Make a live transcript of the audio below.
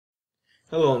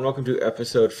Hello and welcome to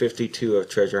episode 52 of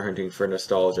Treasure Hunting for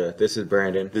Nostalgia. This is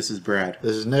Brandon. This is Brad.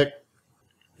 This is Nick.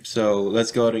 So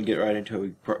let's go ahead and get right into it. We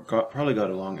probably got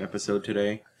a long episode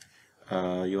today.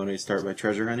 You want to start by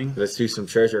treasure hunting? Let's do some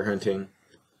treasure hunting.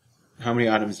 How many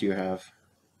items do you have?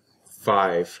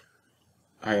 5.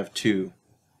 I have 2.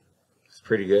 It's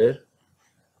pretty good.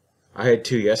 I had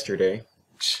 2 yesterday.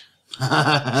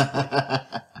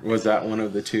 Was that one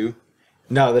of the 2?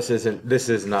 No, this isn't. This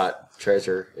is not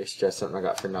treasure. It's just something I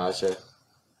got for Naja.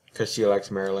 Because she likes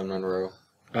Marilyn Monroe.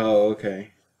 Oh,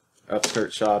 okay.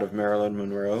 Upskirt shot of Marilyn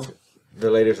Monroe.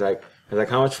 The lady's like, I was like,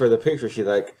 how much for the picture? She's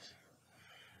like,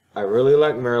 I really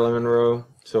like Marilyn Monroe,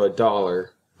 so $1.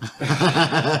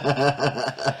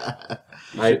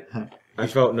 I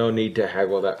felt no need to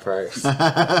haggle that price.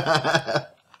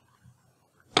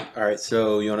 Alright,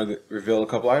 so you want to reveal a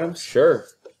couple items? Sure.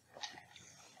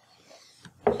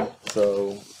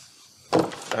 So,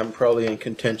 I'm probably in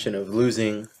contention of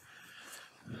losing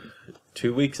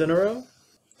 2 weeks in a row.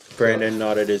 Brandon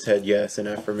nodded his head yes in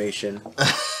affirmation.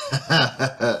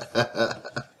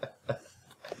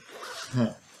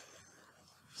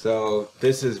 So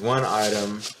this is one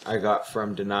item I got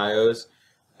from Denios.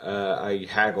 I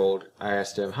haggled. I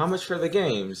asked him, how much for the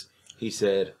games? He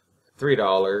said,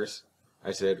 $3.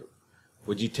 I said,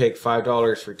 would you take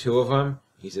 $5 for 2 of them?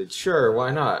 He said, sure,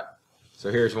 why not? So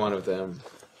here's one of them.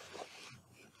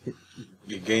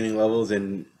 You're gaining levels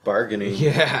in bargaining.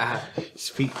 Yeah,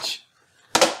 speech.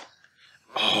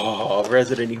 Oh,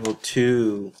 Resident Evil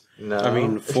 2. No. I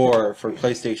mean 4 for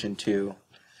PlayStation 2.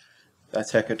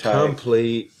 That's hecka tight.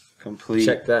 Complete.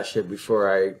 Check that shit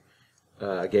before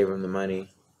I gave him the money.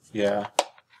 Yeah.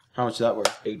 How much is that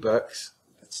worth? $8.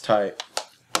 That's tight.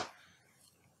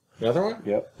 Another one?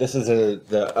 Yep. This is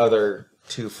the other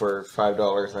 2 for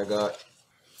 $5 I got.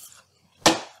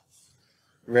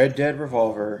 Red Dead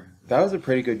Revolver. That was a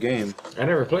pretty good game. I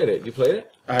never played it. You played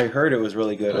it? I heard it was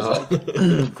really good. It was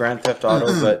like Grand Theft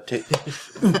Auto, but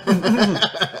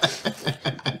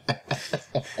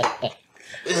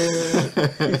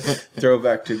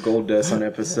throwback to Gold Dust on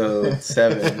episode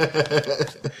 7.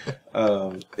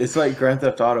 It's like Grand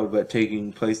Theft Auto, but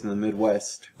taking place in the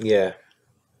Midwest. Yeah.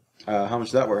 How much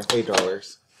is that worth?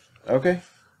 $8. Okay.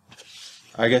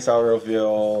 I guess I'll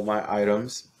reveal my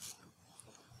items.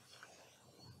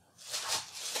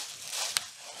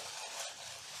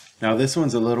 Now this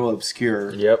one's a little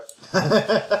obscure. Yep.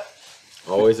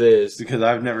 Always is. Because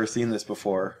I've never seen this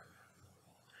before.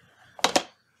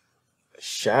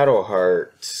 Shadow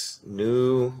Hearts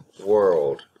New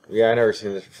World. Yeah, I never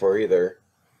seen this before either.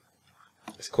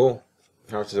 It's cool.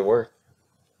 How much is it worth?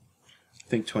 I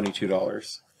think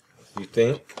 $22. You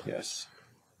think? Yes.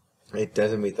 It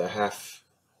doesn't meet the half.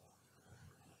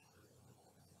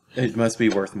 It must be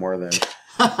worth more than.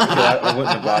 I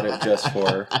wouldn't have bought it just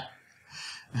for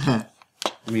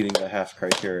meeting the half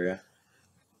criteria.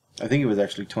 I think it was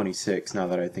actually 26 now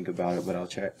that I think about it, but I'll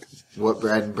check. What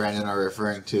Brad and Brandon are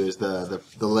referring to is the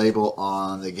label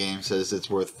on the game says it's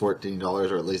worth $14,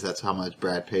 or at least that's how much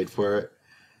Brad paid for it.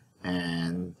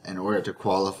 And in order to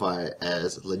qualify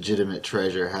as legitimate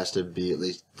treasure, it has to be at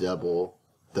least double.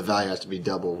 The value has to be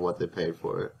double what they paid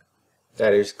for it.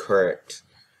 That is correct.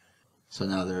 So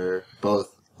now they're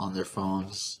both on their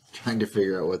phones trying to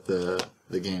figure out what the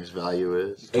game's value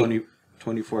is.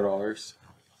 $24.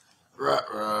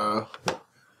 Ruh-roh.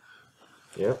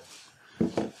 Yep.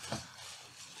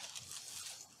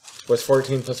 What's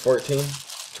 14 plus 14?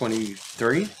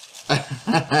 23?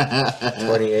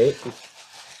 28?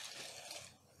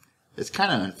 It's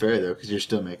kind of unfair, though, because you're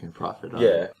still making profit on Yeah.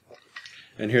 it.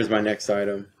 And here's my next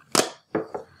item.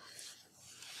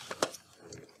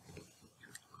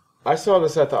 I saw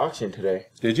this at the auction today.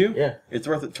 Did you? Yeah. It's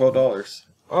worth $12.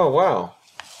 Oh, wow.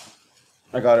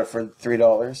 I got it for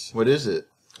 $3. What is it?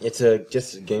 It's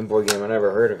just a Game Boy game. I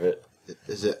never heard of it.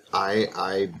 Is it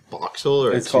I Boxel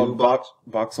or It's a called 2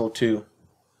 Boxel 2.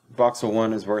 Boxel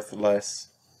 1 is worth less.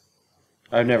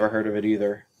 I've never heard of it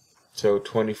either. So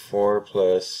 24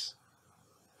 plus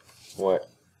what?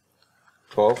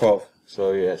 12? 12.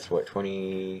 So yeah, it's what,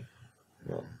 20,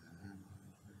 no,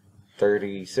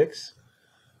 36?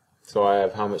 So I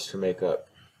have how much to make up?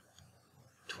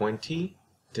 20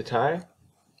 to tie?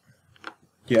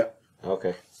 Yeah.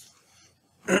 Okay.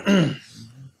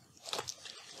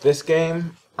 This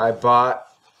game I bought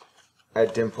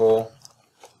at Dimple.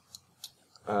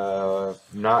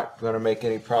 Not going to make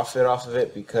any profit off of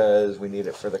it because we need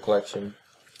it for the collection.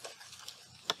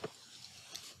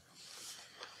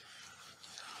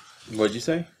 What'd you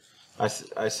say? I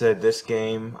said this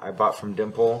game I bought from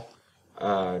Dimple.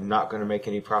 Not going to make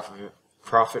any profit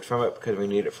from it because we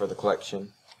need it for the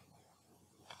collection.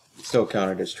 Still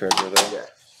counted as treasure though. Yeah.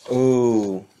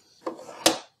 Ooh.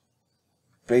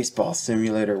 Baseball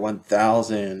Simulator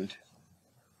 1000.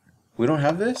 We don't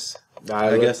have this?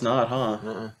 I guess not,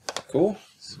 huh? Cool.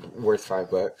 It's worth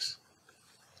 $5.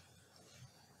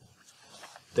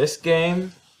 This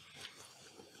game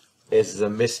is the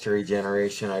mystery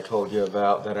generation I told you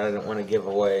about that I didn't want to give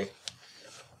away.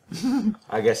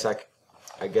 I guess I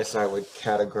would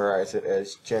categorize it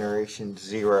as Generation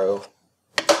 0.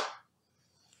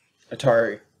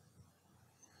 Atari.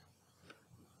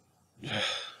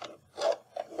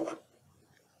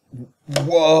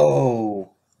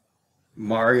 Whoa!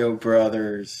 Mario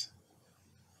Brothers.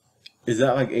 Is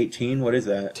that like 18? What is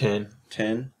that? 10.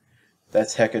 10?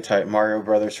 That's hecka tight. Mario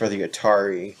Brothers for the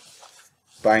Atari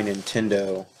by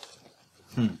Nintendo.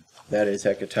 That is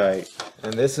hecka tight.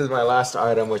 And this is my last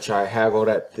item, which I haggled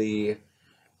at the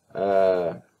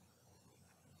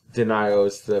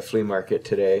Denio's, the flea market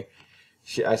today.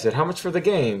 I said, how much for the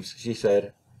games? She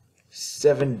said,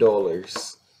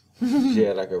 $7. She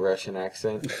had like a Russian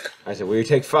accent. I said, will you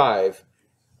take 5?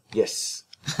 Yes.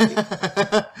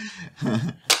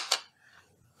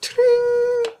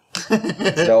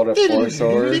 Zelda 4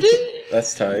 Swords.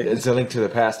 That's tight. It's a Link to the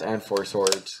Past and 4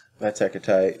 Swords. That's hecka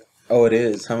tight. Oh, it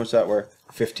is. How much is that worth?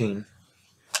 15.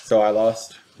 So I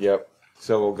lost? Yep.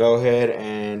 So we'll go ahead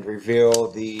and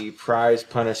reveal the prize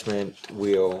punishment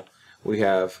wheel. We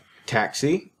have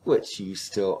Taxi, which you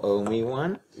still owe me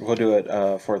one. We'll do it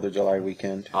 4th of July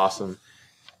weekend. Awesome.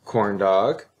 Corn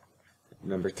Dog.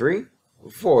 Number 3.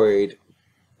 Void.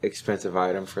 Expensive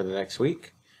item for the next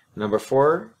week. Number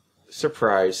 4.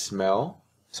 Surprise Smell.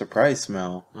 Surprise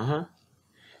Smell.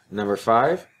 Number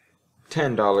 5.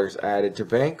 $10 added to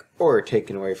bank or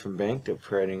taken away from bank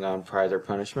depending on prize or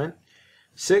punishment.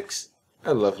 6.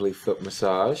 A lovely foot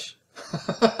massage.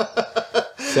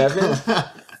 7.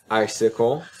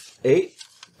 Icicle. 8.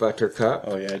 Buttercup.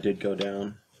 Oh yeah, I did go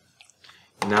down.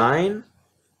 9.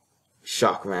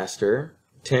 Shockmaster.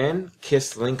 10.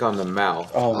 Kiss Link on the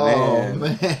mouth. Oh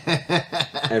man.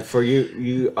 And for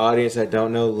you audience that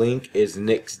don't know, Link is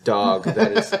Nick's dog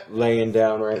that is laying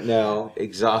down right now,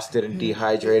 exhausted and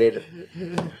dehydrated.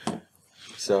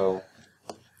 So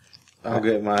I'll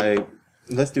get my...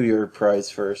 Let's do your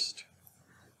prize first.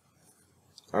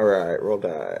 alright, roll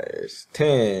dice.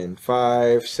 10,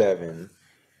 5, 7.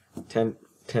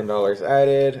 $10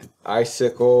 added.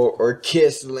 Icicle or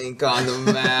kiss Link on the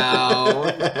mouth.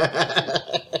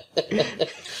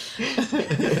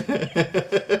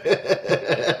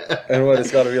 And what,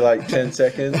 it's got to be like 10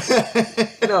 seconds?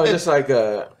 No, just like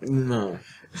no.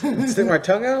 Stick my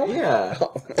tongue out? Yeah.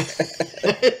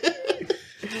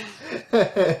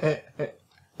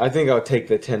 I think I'll take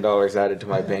the $10 added to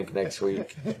my bank next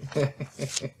week.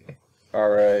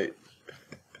 Alright.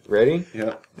 Ready?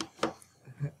 Yep.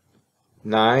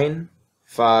 9,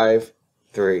 5,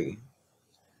 3.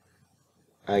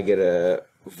 I get a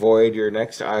void your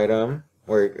next item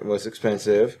where it was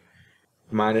expensive.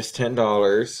 Minus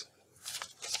 $10.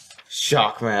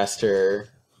 Shockmaster.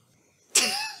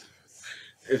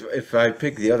 If I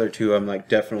pick the other two, I'm like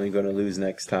definitely going to lose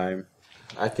next time.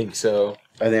 I think so.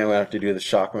 I think I'm going to have to do the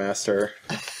Shockmaster.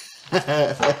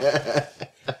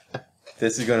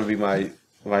 This is going to be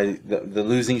the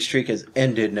losing streak has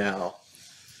ended now.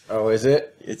 Oh, is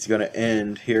it? It's going to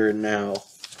end here and now.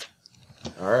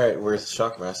 Alright, where's the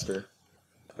Shockmaster?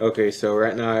 Okay, so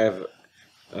right now I have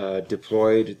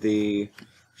deployed the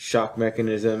shock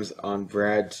mechanisms on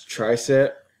Brad's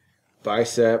tricep,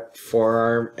 bicep,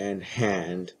 forearm, and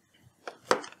hand.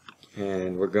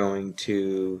 And we're going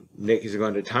to... Nick is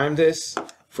going to time this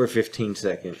for 15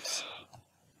 seconds.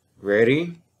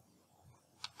 Ready?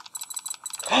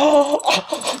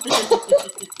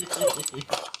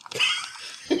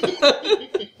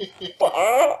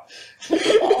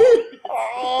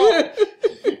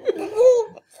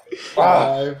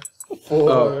 Five,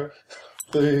 4,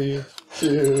 3,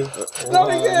 2, Not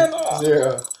 1, again.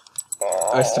 0.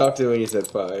 I stopped it when you said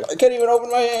 5. I can't even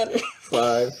open my hand.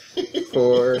 5,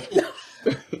 4, 3.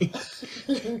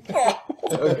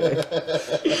 Okay.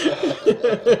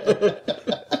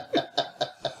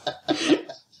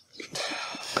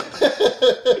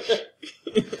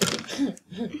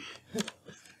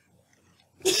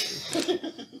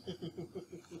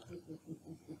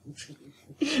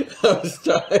 That was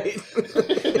tight.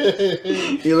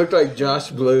 You looked like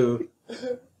Josh Blue.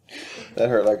 That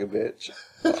hurt like a bitch.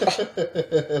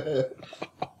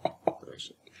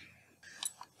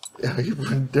 Yeah, you've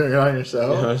been doing it on I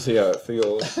yourself. want to see how it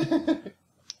feels.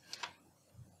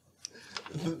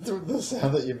 The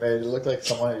sound that you made, it looked like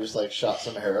someone who just like shot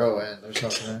some heroin or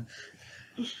something.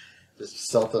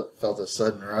 Just felt a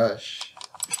sudden rush.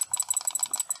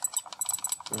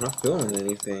 I'm not feeling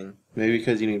anything. Maybe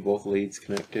because you need both leads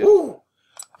connected. Ooh.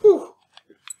 Ooh.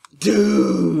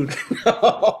 Dude.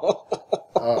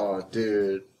 Oh,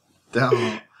 dude.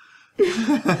 Don't.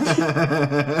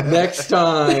 Next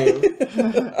time.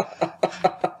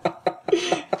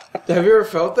 Have you ever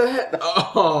felt that?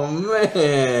 Oh,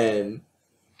 man.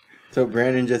 So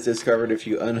Brandon just discovered if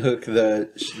you unhook the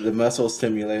muscle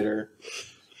stimulator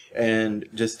and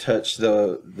just touch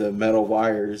the metal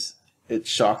wires, it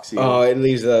shocks you. Oh, it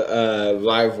leaves a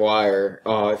live wire.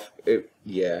 Oh,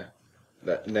 yeah.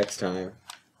 That next time.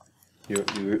 You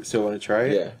still want to try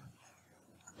it? Yeah.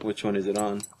 Which one is it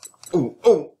on? Ooh,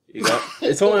 ooh. You got?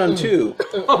 It's only on 2.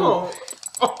 Oh.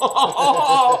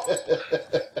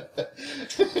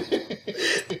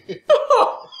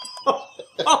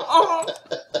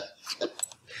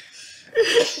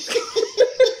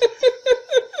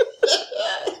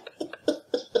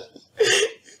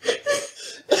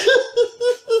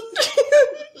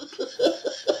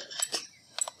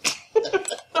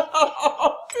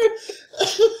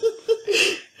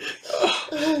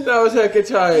 That was hecka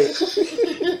tight.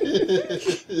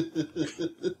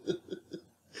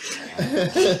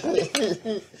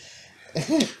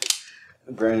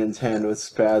 Brandon's hand was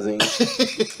spazzing.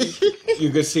 You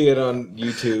could see it on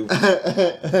YouTube.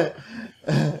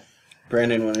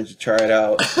 Brandon wanted to try it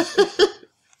out.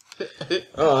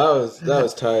 Oh, that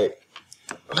was tight.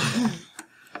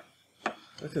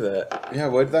 Look at that. Yeah,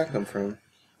 where did that come from?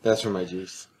 That's from my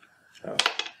juice. Oh.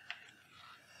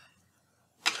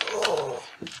 Oh.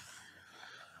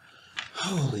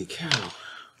 Holy cow.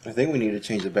 I think we need to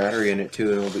change the battery in it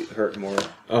too, and it'll hurt more.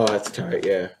 Oh, that's tight,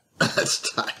 yeah. That's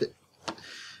tight.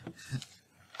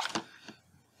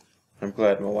 I'm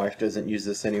glad my wife doesn't use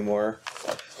this anymore.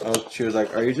 She was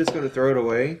like, "Are you just going to throw it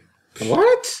away?"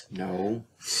 What? No.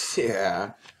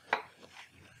 Yeah.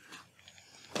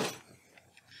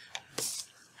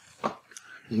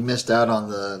 You missed out on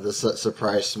the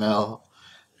surprise smell.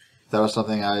 That was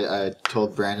something I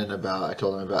told Brandon about. I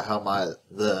told him about how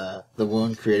the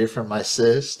wound created from my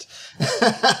cyst.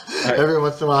 Every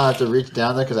once in a while, I have to reach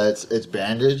down there because it's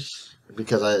bandaged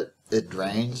because it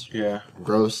drains. Yeah.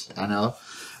 Gross, I know,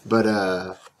 but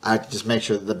I just make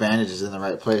sure that the bandage is in the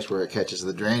right place where it catches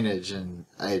the drainage, and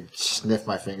I sniff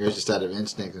my fingers just out of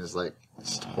instinct, and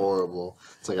it's horrible.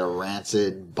 It's like a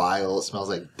rancid bile. It smells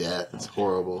like death. It's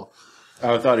horrible.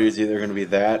 I thought it was either going to be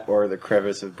that or the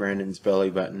crevice of Brandon's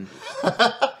belly button.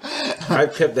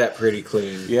 I've kept that pretty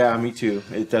clean. Yeah, me too.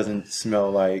 It doesn't smell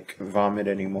like vomit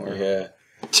anymore. Yeah.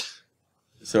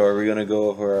 So are we going to go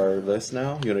over our list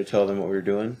now? You want to tell them what we're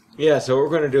doing? Yeah, so what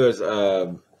we're going to do is...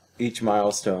 Each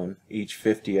milestone, each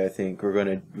 50, I think, we're going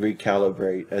to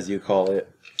recalibrate, as you call it.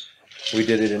 We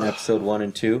did it in episode 1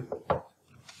 and 2.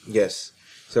 Yes.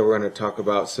 So we're going to talk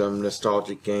about some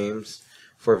nostalgic games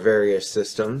for various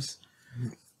systems.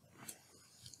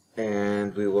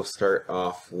 And we will start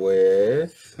off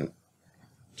with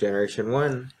Generation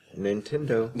 1,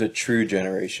 Nintendo. The true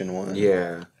Generation 1.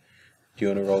 Yeah. Do you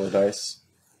want to roll the dice?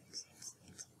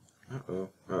 Uh-oh.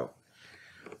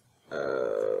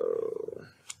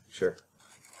 Sure.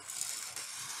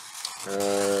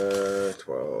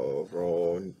 12.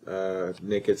 Roll.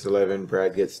 Nick gets 11,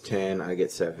 Brad gets 10, I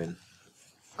get 7.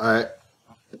 Alright.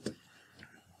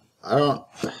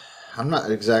 I'm not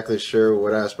exactly sure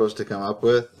what I was supposed to come up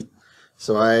with,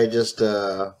 so I just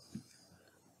took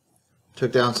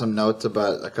down some notes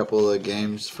about a couple of the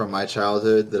games from my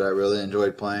childhood that I really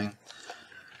enjoyed playing.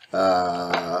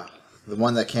 The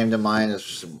one that came to mind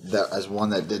as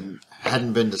one that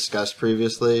hadn't been discussed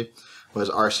previously was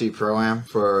RC Pro-Am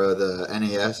for the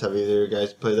NES. Have either of you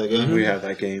guys played that game? We have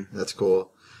that game. That's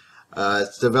cool.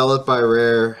 It's developed by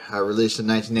Rare, released in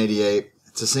 1988.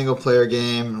 It's a single-player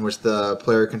game in which the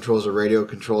player controls a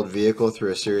radio-controlled vehicle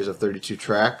through a series of 32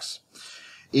 tracks.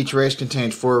 Each race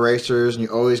contains 4 racers, and you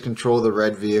always control the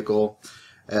red vehicle.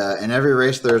 In every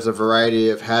race, there's a variety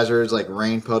of hazards like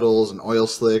rain puddles and oil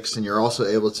slicks, and you're also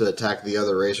able to attack the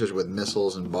other racers with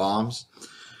missiles and bombs.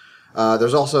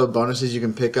 There's also bonuses you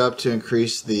can pick up to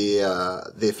increase the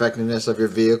effectiveness of your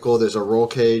vehicle. There's a roll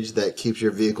cage that keeps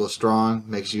your vehicle strong,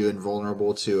 makes you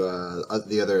invulnerable to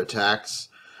the other attacks.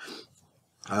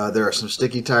 There are some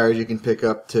sticky tires you can pick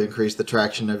up to increase the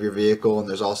traction of your vehicle, and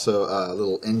there's also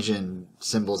little engine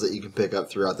symbols that you can pick up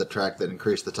throughout the track that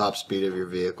increase the top speed of your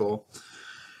vehicle.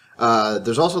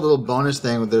 There's also a little bonus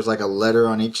thing where there's like a letter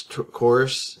on each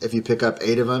course. If you pick up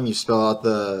 8 of them, you spell out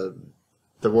the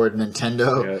word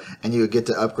Nintendo, Yep. and you would get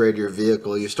to upgrade your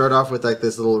vehicle. You start off with like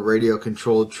this little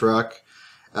radio-controlled truck.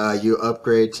 You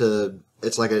upgrade to,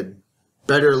 it's like a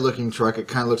better-looking truck. It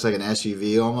kind of looks like an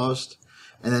SUV almost.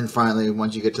 And then finally,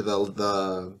 once you get to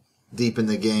the deep in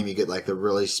the game, you get like the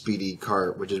really speedy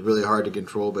cart, which is really hard to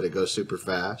control, but it goes super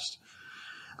fast.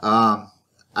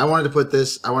 I want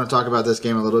to talk about this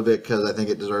game a little bit because I think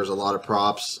it deserves a lot of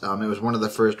props. It was one of the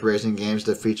first racing games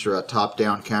to feature a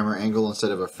top-down camera angle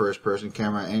instead of a first-person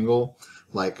camera angle,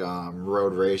 like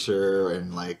Road Racer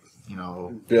and like, you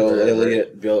know, Bill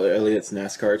Elliott's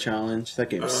NASCAR challenge. That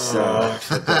game I sucked.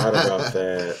 forgot about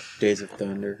that. Days of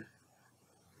Thunder.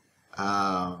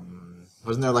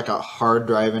 Wasn't there like a Hard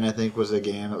Driving, I think, was a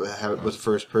game that was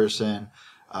first-person,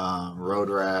 Road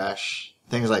Rash,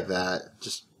 things like that.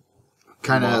 Just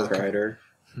kind of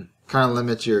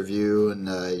limits your view, and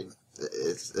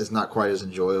it's not quite as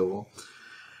enjoyable.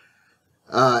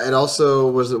 It also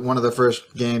was one of the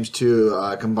first games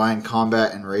to combine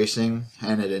combat and racing,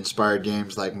 and it inspired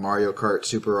games like Mario Kart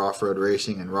Super Off-Road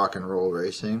Racing and Rock and Roll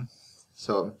Racing.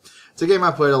 So it's a game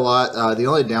I played a lot. The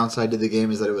only downside to the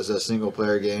game is that it was a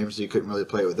single-player game, so you couldn't really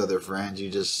play it with other friends. You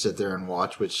just sit there and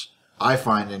watch, which I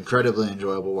find incredibly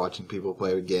enjoyable watching people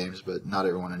play with games, but not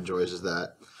everyone enjoys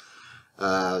that.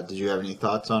 Did you have any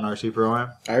thoughts on RC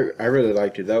Pro-Am? I really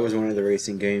liked it. That was one of the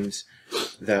racing games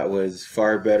that was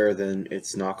far better than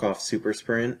its knockoff Super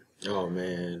Sprint. Oh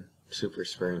man, Super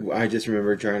Sprint. I just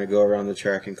remember trying to go around the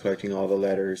track and collecting all the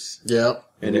letters. Yep.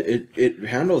 And it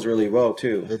handles really well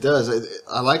too. It does.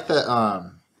 I like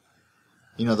that.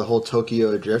 You know, the whole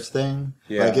Tokyo Drift thing.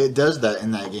 Yeah. Like, it does that in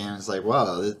that game. It's like,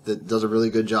 wow, it does a really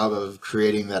good job of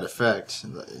creating that effect.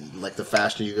 Like, the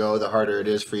faster you go, the harder it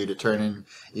is for you to turn, and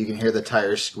you can hear the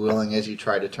tires squealing as you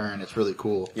try to turn. It's really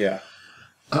cool. Yeah.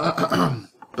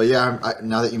 But yeah,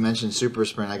 now that you mentioned Super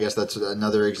Sprint, I guess that's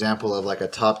another example of like a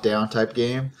top-down type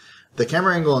game. The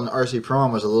camera angle in RC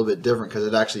Pro-Am was a little bit different because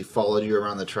it actually followed you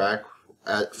around the track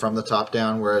from the top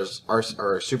down, whereas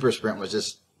our Super Sprint was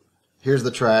just, here's the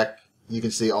track, you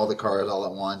can see all the cars all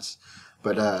at once.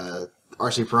 But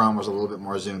RC Pro-Am was a little bit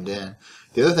more zoomed in.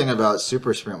 The other thing about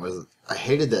Super Sprint was I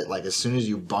hated that, like, as soon as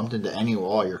you bumped into any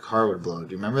wall, your car would blow.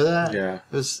 Do you remember that? Yeah.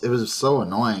 It was so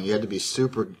annoying. You had to be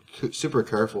super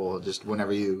careful just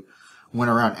whenever you went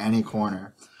around any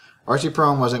corner. RC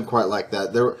Pro-Am wasn't quite like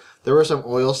that. There were some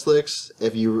oil slicks.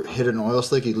 If you hit an oil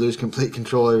slick, you'd lose complete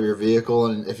control of your vehicle,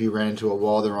 and if you ran into a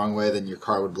wall the wrong way, then your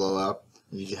car would blow up.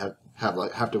 You'd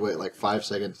have to wait like 5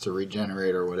 seconds to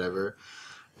regenerate or whatever.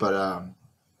 But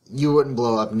you wouldn't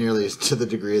blow up nearly to the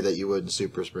degree that you would in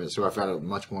Super Sprint, so I found it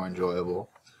much more enjoyable.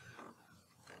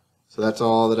 So that's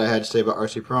all that I had to say about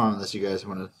RC Pro-Am, unless you guys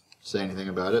want to say anything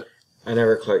about it. I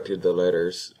never collected the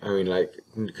letters. I mean, like,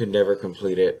 could never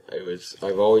complete it.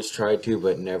 I've always tried to,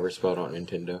 but never spelled on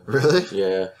Nintendo. Really?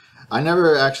 Yeah. I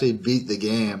never actually beat the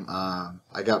game.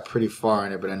 I got pretty far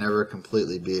in it, but I never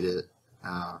completely beat it.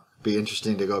 Be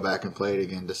interesting to go back and play it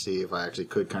again to see if I actually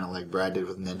could, kind of like Brad did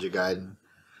with Ninja Gaiden.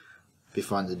 Be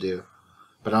fun to do,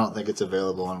 but I don't think it's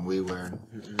available on WiiWare.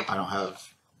 I don't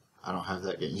have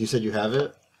that game. You said you have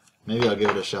it? Maybe I'll give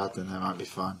it a shot then. That might be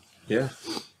fun. Yeah.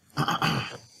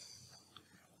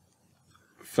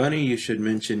 Funny you should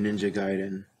mention Ninja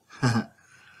Gaiden.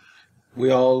 We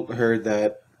all heard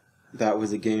that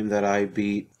was a game that I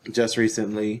beat just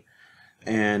recently,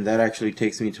 and that actually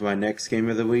takes me to my next game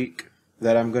of the week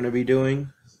that I'm going to be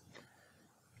doing.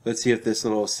 Let's see if this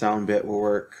little sound bit will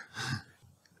work.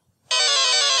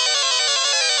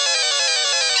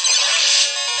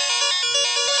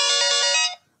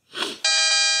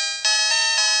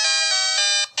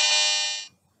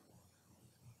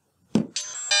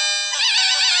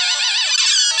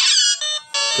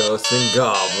 Ghosts and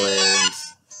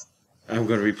Goblins. I'm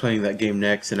going to be playing that game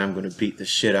next, and I'm going to beat the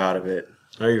shit out of it.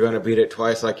 Are you going to beat it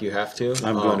twice like you have to?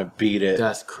 I'm going to beat it.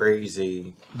 That's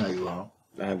crazy. No, you won't.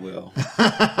 I will.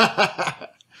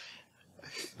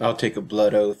 I'll take a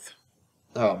blood oath.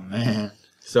 Oh, man.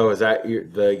 So is that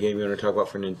the game you want to talk about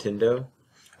for Nintendo?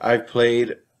 I've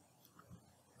played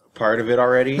part of it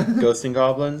already, Ghosts and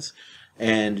Goblins,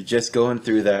 and just going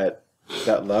through that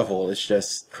level, it's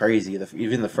just crazy.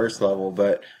 Even the first level,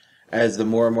 but as the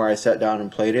more and more I sat down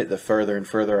and played it, the further and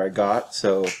further I got.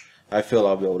 So I feel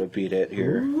I'll be able to beat it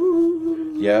here.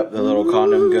 Ooh. Yep, the little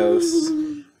condom ghosts.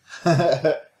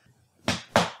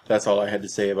 That's all I had to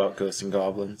say about Ghosts and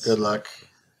Goblins. Good luck.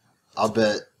 I'll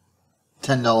bet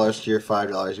 $10 to your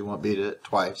 $5 you won't beat it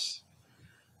twice.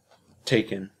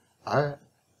 Taken. All right.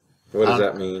 What does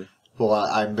that mean? Well,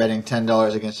 I'm betting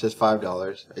 $10 against his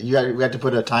 $5. We have to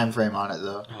put a time frame on it,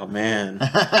 though. Oh, man.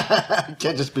 It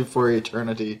can't just be for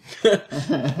eternity.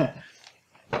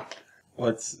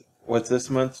 What's this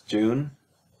month? June?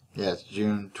 Yeah, it's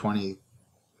June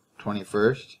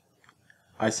 21st.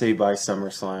 I say by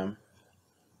SummerSlam.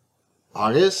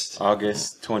 August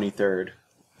 23rd.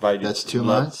 That's 2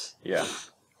 months? Yeah.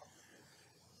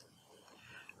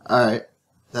 All right,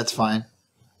 that's fine.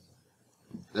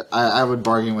 I would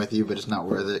bargain with you, but it's not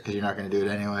worth it because you're not going to do it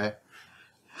anyway.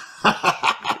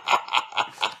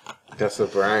 That's a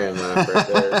Brian laugh right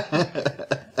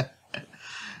there.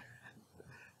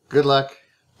 Good luck.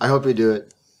 I hope you do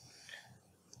it,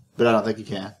 but I don't think you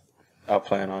can. I'll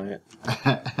plan on it.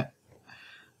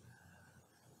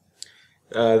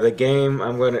 The game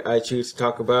I choose to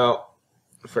talk about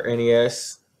for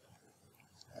NES,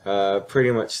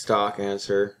 pretty much stock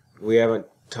answer. We haven't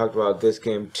talked about this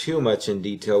game too much in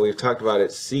detail. We've talked about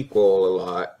its sequel a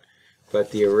lot,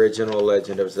 but the original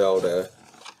Legend of Zelda.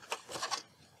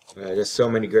 Just so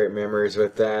many great memories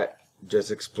with that.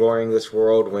 Just exploring this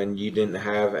world when you didn't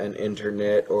have an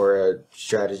internet or a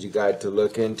strategy guide to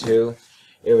look into.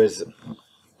 It was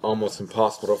almost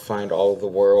impossible to find all of the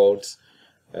worlds.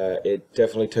 It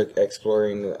definitely took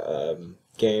exploring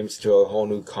games to a whole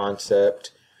new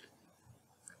concept.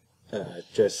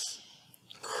 Just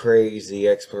crazy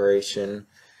exploration.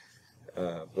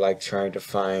 Like trying to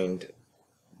find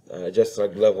just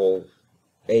like level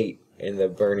 8 in the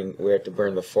burning, we had to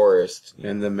burn the forest.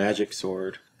 And the magic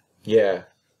sword. Yeah.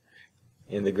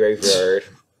 In the graveyard.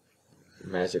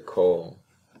 Magical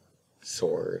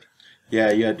sword.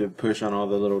 Yeah, you had to push on all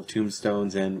the little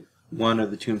tombstones, and one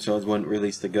of the tombstones wouldn't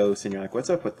release the ghost, and you're like, what's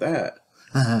up with that?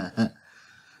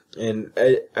 And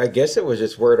I guess it was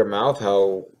just word of mouth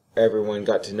how everyone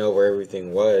got to know where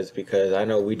everything was, because I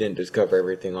know we didn't discover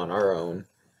everything on our own.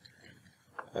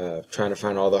 Trying to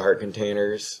find all the heart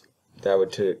containers, that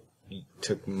would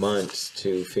took months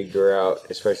to figure out,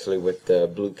 especially with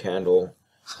the blue candle.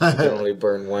 You can only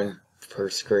burn one per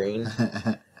screen.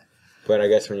 But I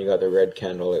guess when you got the red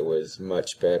candle, it was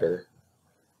much better.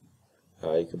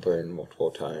 You could burn multiple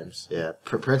times. Yeah,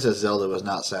 Princess Zelda was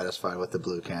not satisfied with the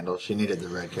blue candle. She needed the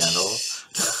red candle.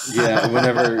 Yeah,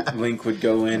 whenever Link would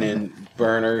go in and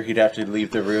burn her, he'd have to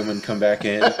leave the room and come back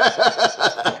in.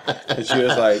 And she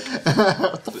was like,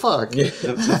 what the fuck?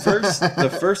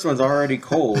 the first one's already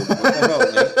cold. What the hell,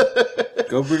 Link?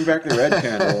 Go bring back the red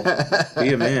candle.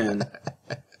 Be a man.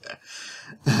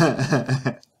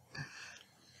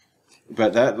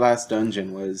 But that last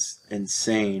dungeon was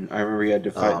insane. I remember you had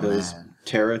to fight those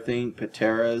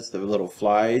Pateras, the little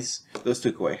flies. Those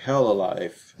took away hell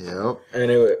alive. Yep.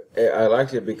 And I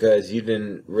liked it because you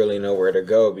didn't really know where to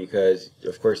go, because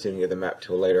of course you didn't get the map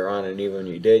till later on, and even when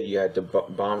you did, you had to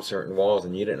bomb certain walls,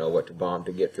 and you didn't know what to bomb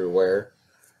to get through where.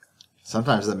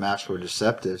 Sometimes the maps were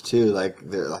deceptive too. Like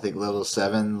I think level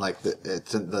 7, like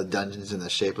the dungeon's in the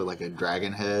shape of like a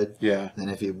dragon head. Yeah. And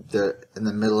if they're in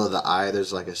the middle of the eye,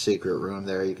 there's like a secret room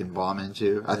there you can bomb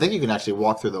into. I think you can actually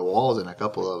walk through the walls in a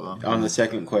couple of them. On the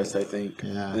second quest, I think.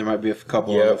 Yeah. There might be a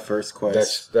couple on the first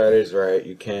quest. That is right.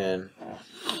 You can.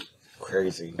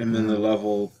 Crazy. And then the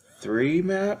level 3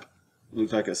 map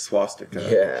looked like a swastika.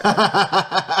 Yeah.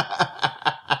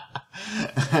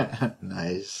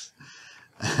 Nice.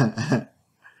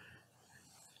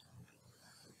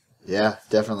 Yeah,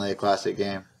 definitely a classic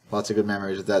game. Lots of good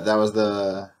memories with that.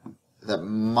 That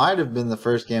might have been the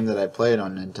first game that I played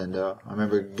on Nintendo. I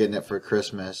remember getting it for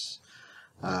Christmas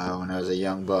when I was a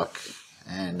young buck,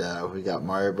 and we got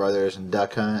Mario Brothers and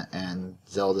Duck Hunt and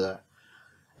Zelda.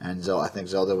 And I think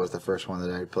Zelda was the first one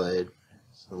that I played.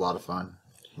 It's a lot of fun.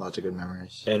 Lots of good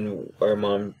memories. And our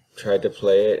mom tried to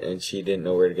play it, and she didn't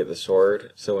know where to get the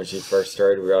sword. So when she first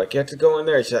started, we were like, you have to go in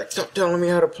there. She's like, stop telling me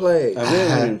how to play. I really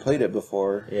haven't played it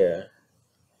before. Yeah.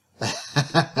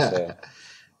 So.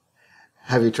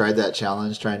 Have you tried that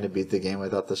challenge, trying to beat the game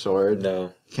without the sword?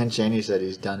 No. Ken Chaney said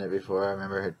he's done it before. I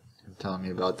remember him telling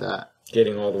me about that.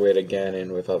 Getting all the way to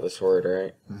Ganon without the sword,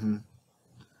 right? Mm-hmm.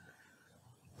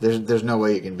 There's no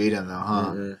way you can beat him, though,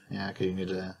 huh? Mm-hmm. Yeah, because you need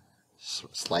to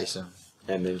slice him.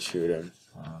 And then shoot him.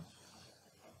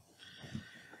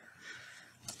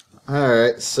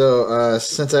 Alright, so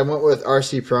since I went with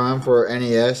RC Prime for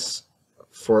NES,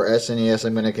 for SNES,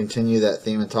 I'm going to continue that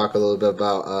theme and talk a little bit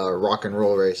about rock and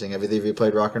roll racing. Have either of you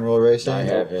played rock and roll racing? I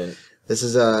haven't. This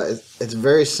is it's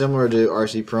very similar to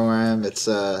RC Pro-Am. It's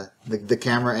the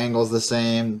camera angle's the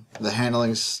same, the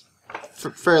handling's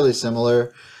fairly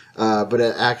similar, but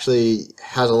it actually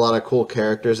has a lot of cool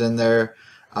characters in there.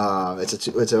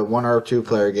 It's a 1 or 2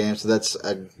 player game, so that's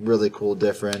a really cool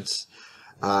difference.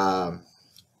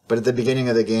 But at the beginning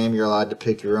of the game, you're allowed to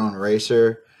pick your own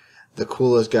racer. The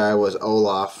coolest guy was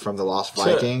Olaf from the Lost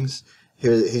Vikings. He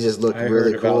just looked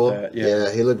really cool.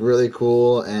 Yeah, he looked really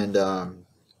cool, and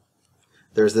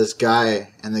there's this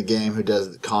guy in the game who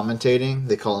does commentating.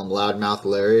 They call him Loudmouth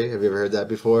Larry. Have you ever heard that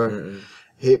before? Mm-mm.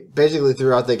 He basically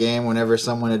throughout the game, whenever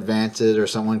someone advances or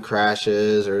someone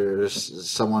crashes or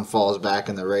someone falls back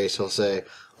in the race, he'll say,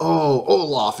 oh,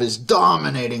 Olaf is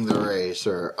dominating the race,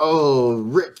 or oh,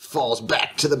 Rip falls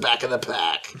back to the back of the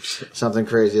pack. Something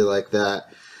crazy like that.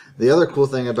 The other cool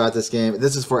thing about this game,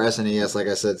 this is for SNES, like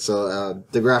I said, so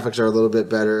the graphics are a little bit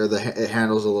better, it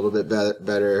handles a little bit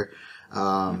better,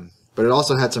 but it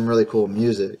also had some really cool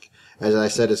music. As I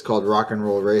said, it's called Rock and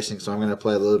Roll Racing, so I'm going to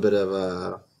play a little bit of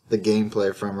the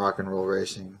gameplay from Rock and Roll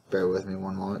Racing. Bear with me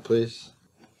one moment, please.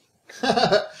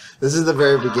 This is the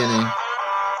very beginning.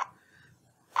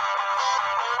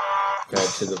 Bad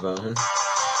to the bone.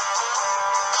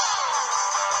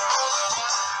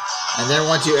 And then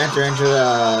once you enter into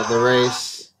the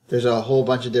race, there's a whole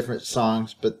bunch of different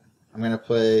songs, but I'm going to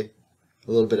play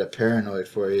a little bit of Paranoid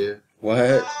for you.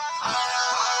 What?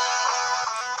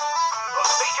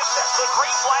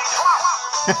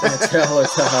 That's hella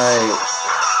tight.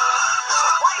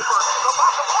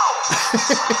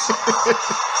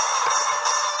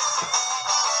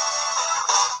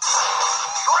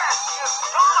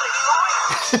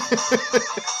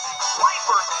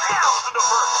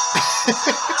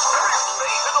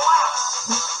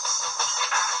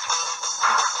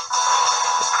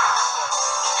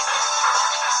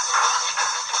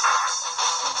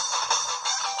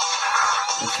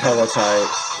 It's hella tight.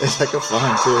 It's like a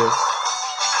fun too.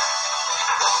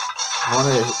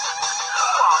 Yes,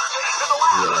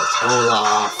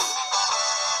 Olaf.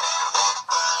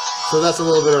 So that's a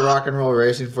little bit of Rock and Roll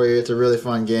Racing for you. It's a really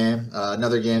fun game.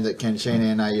 Another game that Ken Chaney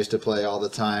and I used to play all the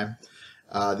time.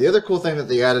 The other cool thing that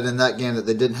they added in that game that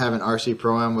they didn't have in RC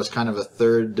Pro-Am was kind of a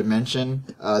third dimension.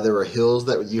 There were hills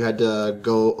that you had to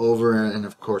go over and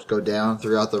of course go down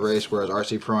throughout the race, whereas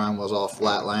RC Pro-Am was all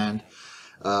flat land.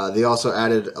 They also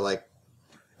added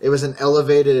it was an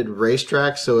elevated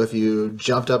racetrack, so if you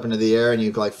jumped up into the air and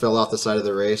you fell off the side of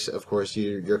the race, of course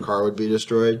your car would be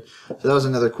destroyed. So that was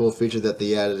another cool feature that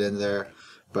they added in there.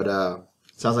 But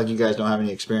sounds like you guys don't have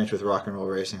any experience with Rock and Roll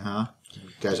Racing, huh? You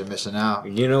guys are missing out.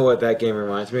 You know what that game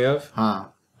reminds me of? Huh?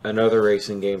 Another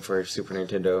racing game for Super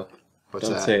Nintendo. What's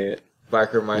Don't that? say it.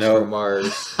 Biker Mice No. from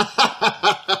Mars.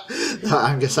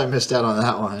 I guess I missed out on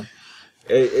that one.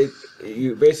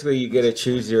 You basically get to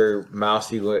choose your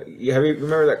mouse. You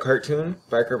remember that cartoon,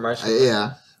 Biker Mice?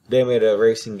 Yeah. They made a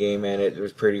racing game and it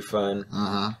was pretty fun.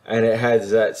 Uh-huh. And it has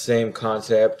that same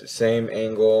concept, same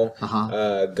angle,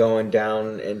 Uh-huh. going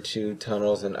down into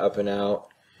tunnels and up and out.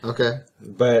 Okay.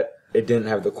 But it didn't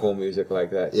have the cool music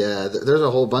like that. Yeah, there's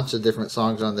a whole bunch of different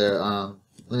songs on there.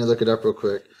 Let me look it up real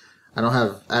quick. I don't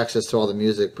have access to all the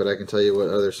music, but I can tell you what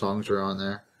other songs are on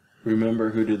there. Remember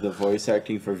who did the voice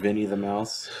acting for Vinny the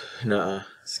Mouse? Nuh-uh.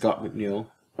 Scott McNeil.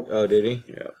 Oh, did he?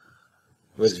 Yeah.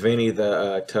 Was Vinny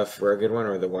the tough, rugged one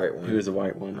or the white one? He was the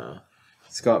white one.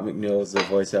 Scott McNeil is the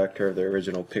voice actor of the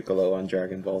original Piccolo on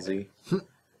Dragon Ball Z.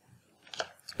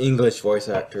 English voice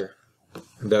actor.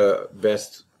 The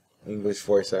best English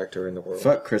voice actor in the world.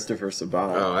 Fuck Christopher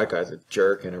Sabat. Oh, that guy's a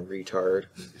jerk and a retard.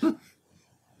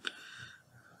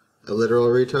 A literal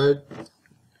retard?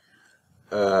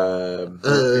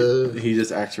 He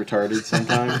just acts retarded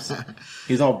sometimes.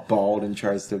 He's all bald and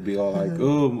tries to be all like,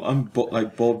 "Oh, I'm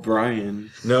like Bold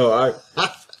Brian." No,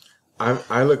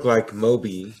 I look like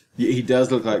Moby. Yeah, he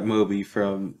does look like Moby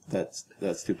from that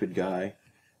stupid guy,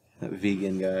 that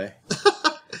vegan guy.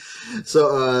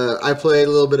 So I played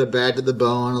a little bit of Bad to the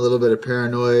Bone, a little bit of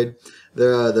Paranoid.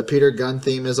 The Peter Gunn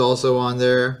theme is also on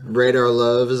there. Radar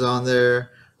Love is on there.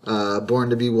 Born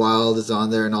to Be Wild is on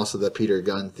there, and also the Peter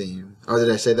Gunn theme. Or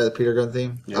did I say that, the Peter Gunn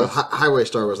theme? Yeah. Oh, Highway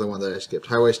Star was the one that I skipped.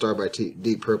 Highway Star by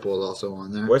Deep Purple is also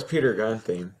on there. What's Peter Gunn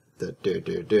theme? Oh,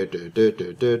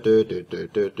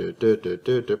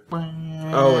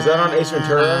 was that on Ace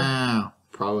Ventura?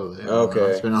 Probably. Okay.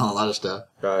 It's been on a lot of stuff.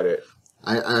 Got it.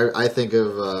 I think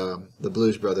of the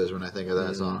Blues Brothers when I think of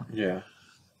that song. Yeah.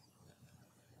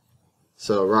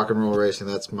 So Rock and Roll Racing,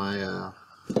 that's my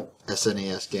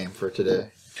SNES game for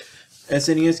today.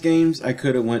 SNES games, I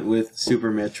could have went with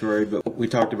Super Metroid, but we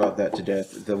talked about that to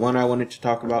death. The one I wanted to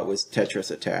talk about was Tetris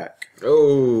Attack.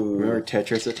 Oh, Remember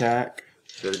Tetris Attack?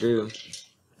 sure do.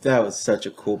 That was such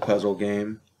a cool puzzle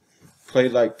game.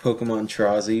 Played like Pokemon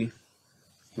Trazi,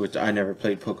 which I never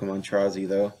played Pokemon Trazi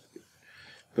though.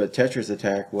 But Tetris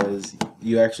Attack was,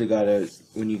 you actually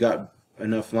when you got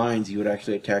enough lines, you would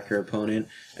actually attack your opponent,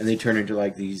 and they turn into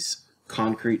like these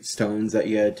concrete stones that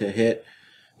you had to hit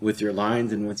with your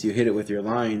lines, and once you hit it with your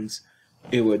lines,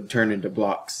 it would turn into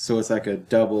blocks. So it's like a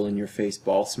double in your face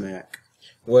ball smack.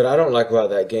 What I don't like about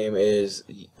that game is,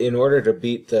 in order to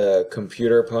beat the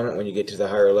computer opponent when you get to the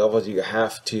higher levels, you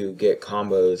have to get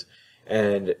combos,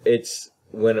 and it's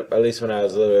at least when I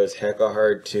was little, it was hecka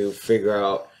hard to figure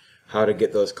out how to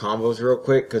get those combos real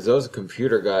quick, because those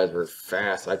computer guys were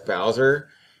fast. Like Bowser,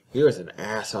 He was an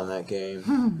ass on that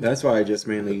game. That's why I just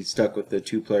mainly stuck with the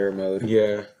 2-player mode.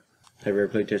 Yeah. Have you ever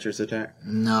played Tetris Attack?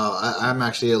 No, I'm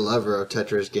actually a lover of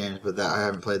Tetris games, but I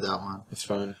haven't played that one. It's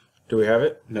fun. Do we have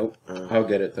it? Nope. I'll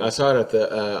get it though. I saw it at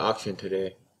the auction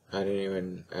today. I didn't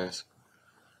even ask.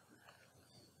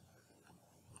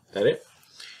 That it?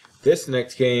 This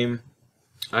next game,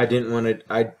 I didn't want to.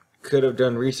 I could have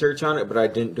done research on it, but I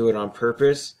didn't do it on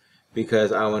purpose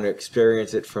because I want to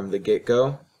experience it from the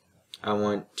get-go. I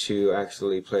want to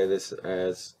actually play this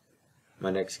as my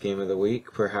next game of the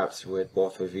week, perhaps with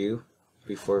both of you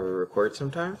before we record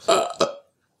sometimes.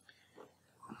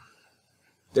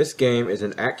 This game is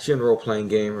an action role-playing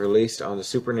game released on the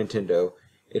Super Nintendo.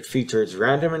 It features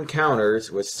random encounters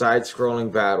with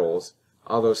side-scrolling battles,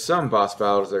 although some boss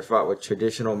battles are fought with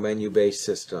traditional menu-based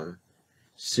system.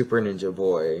 Super Ninja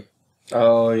Boy.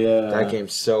 Oh yeah. That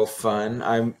game's so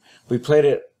fun. We played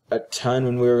it a ton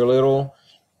when we were little.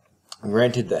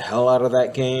 Rented the hell out of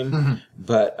that game,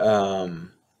 but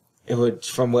it would,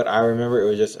 from what I remember, it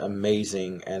was just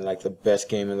amazing and like the best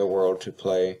game in the world to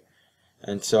play.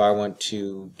 And so I want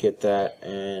to get that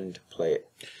and play it.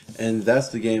 And that's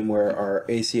the game where our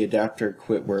AC adapter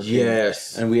quit working.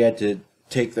 Yes. And we had to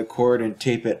take the cord and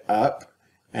tape it up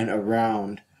and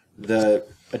around the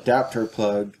adapter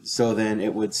plug so then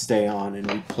it would stay on and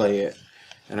we'd play it.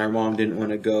 And our mom didn't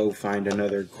want to go find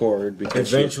another cord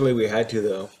because eventually we had to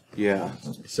though. Yeah.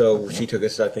 So she took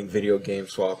us to, I think, Video Game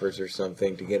Swappers or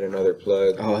something to get another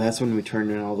plug. Oh, that's when we turned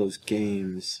in all those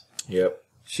games. Yep.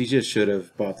 She just should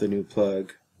have bought the new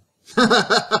plug.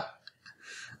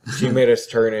 She made us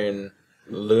turn in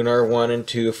Lunar 1 and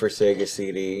 2 for Sega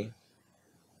CD.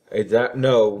 That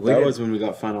was when we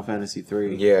got Final Fantasy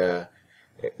 3. Yeah.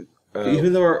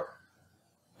 Even though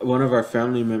one of our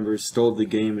family members stole the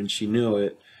game and she knew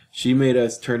it, she made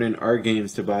us turn in our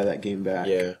games to buy that game back.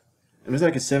 Yeah. It was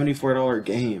like a $74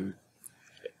 game.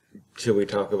 Should we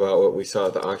talk about what we saw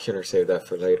at the auction or save that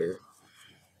for later?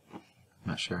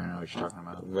 Not sure I know what you're talking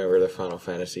about. Remember the Final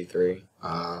Fantasy 3?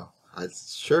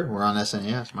 Sure, we're on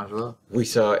SNES, might as well. We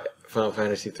saw Final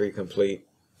Fantasy 3 complete.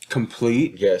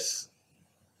 Complete? Yes.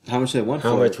 How much they want for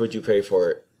it? How much would you pay for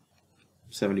it?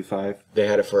 75. They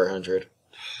had it for 100.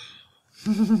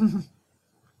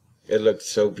 It looked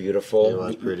so beautiful. It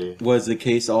was pretty. Was the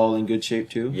case all in good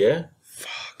shape too? Yeah.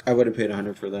 Fuck, I would have paid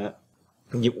 100 for that.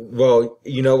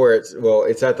 You know where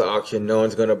it's at the auction. No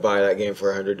one's going to buy that game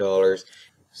for $100.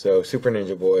 So, Super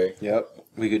Ninja Boy. Yep,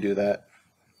 we could do that.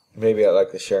 Maybe at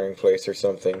like the sharing place or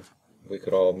something. We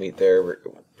could all meet there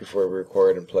before we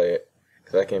record and play it.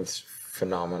 Because that game's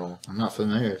phenomenal. I'm not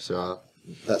familiar, so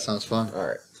that sounds fun.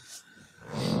 Alright.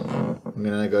 I'm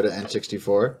going to go to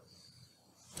N64.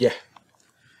 Yeah.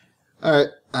 Alright,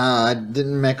 I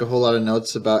didn't make a whole lot of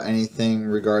notes about anything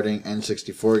regarding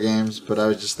N64 games, but I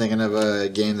was just thinking of a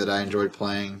game that I enjoyed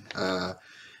playing.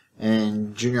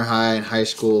 In junior high and high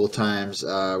school times,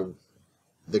 the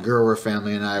Gerwer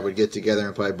family and I would get together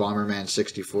and play Bomberman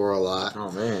 64 a lot.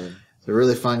 Oh, man. It's a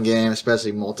really fun game,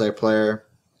 especially multiplayer.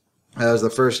 It was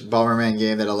the first Bomberman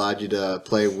game that allowed you to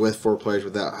play with 4 players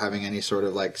without having any sort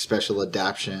of like special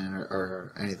adaptation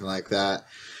or anything like that.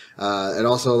 It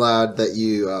also allowed that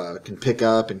you can pick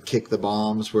up and kick the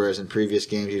bombs, whereas in previous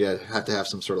games you'd have to have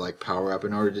some sort of like power up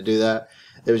in order to do that.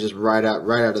 It was just right out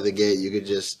of the gate. You could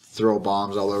just throw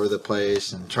bombs all over the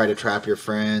place and try to trap your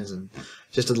friends, and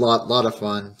just a lot of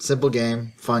fun. Simple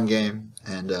game, fun game,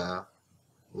 and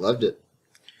loved it.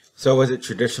 So was it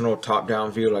traditional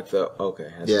top-down view like the...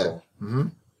 Okay, that's cool. Mm-hmm.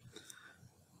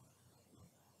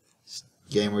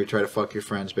 Game where you try to fuck your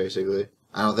friends, basically.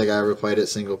 I don't think I ever played it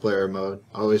single-player mode.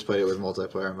 I always played it with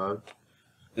multiplayer mode.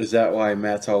 Is that why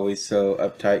Matt's always so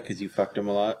uptight, because you fucked him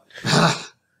a lot?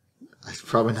 It's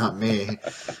probably not me.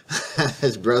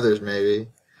 His brothers, maybe.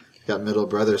 Got middle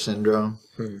brother syndrome.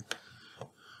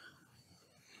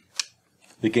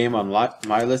 The game on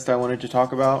my list I wanted to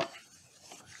talk about.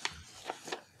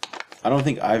 I don't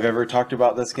think I've ever talked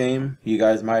about this game. You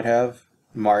guys might have.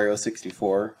 Mario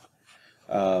 64.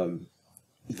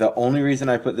 The only reason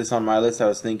I put this on my list, I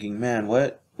was thinking, man,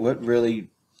 what really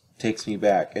takes me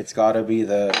back? It's got to be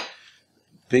the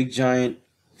big, giant,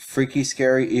 freaky,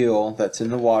 scary eel that's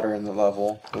in the water in the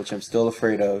level, which I'm still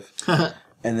afraid of.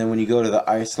 And then when you go to the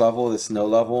ice level, the snow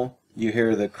level, you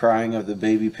hear the crying of the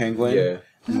baby penguin. Yeah.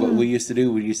 And what we used to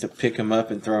do, we used to pick him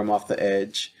up and throw him off the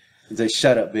edge. And say,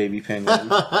 shut up, baby penguin.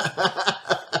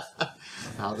 I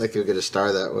don't think you'll get a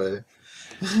star that way.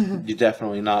 You're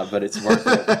definitely not, but it's worth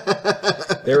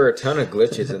it. There were a ton of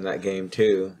glitches in that game,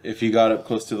 too. If you got up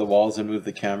close to the walls and moved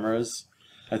the cameras.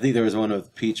 I think there was one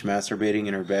with Peach masturbating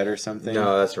in her bed or something.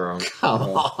 No, that's wrong. Come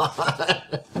on.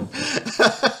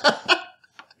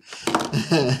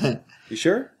 You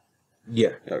sure?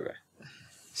 Yeah. Okay.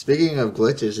 Speaking of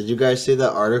glitches, did you guys see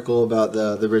that article about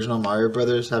the original Mario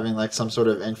Brothers having like some sort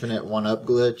of infinite one-up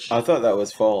glitch? I thought that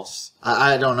was false.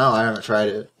 I don't know. I haven't tried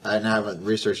it. I haven't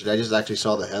researched it. I just actually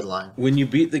saw the headline. When you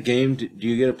beat the game, do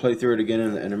you get to play through it again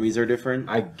and the enemies are different?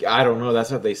 I don't know.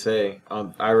 That's what they say.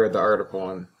 I read the article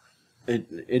on. It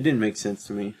didn't make sense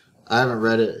to me. I haven't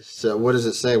read it. So what does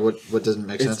it say? What doesn't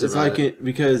make sense It's about like it?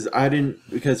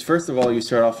 because first of all you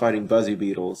start off fighting Buzzy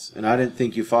Beetles, and I didn't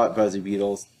think you fought Buzzy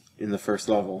Beetles in the first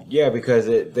level. Yeah, because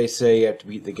they say you have to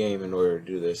beat the game in order to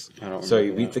do this. I don't So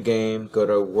you remember beat that. the game, go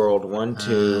to World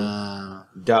 1-2,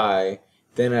 die,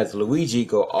 then as Luigi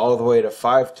go all the way to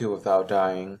 5-2 without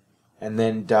dying, and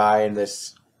then die in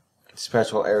this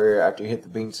special area after you hit the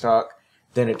beanstalk.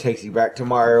 Then it takes you back to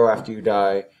Mario after you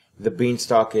die. The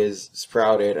beanstalk is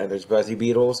sprouted and there's Buzzy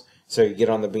Beetles, so you get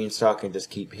on the beanstalk and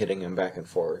just keep hitting them back and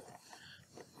forth.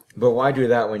 But why do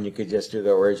that when you could just do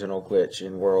the original glitch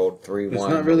in World 3-1? It's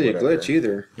not really a glitch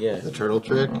either. Yeah. The turtle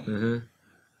trick? Mm-hmm.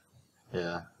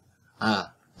 Yeah.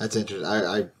 That's interesting.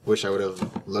 I wish I would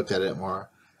have looked at it more.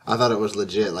 I thought it was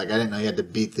legit. Like, I didn't know you had to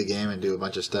beat the game and do a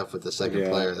bunch of stuff with the second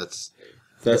player. That's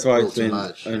why little it's too been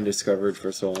much. undiscovered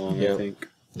for so long, Yep. I think.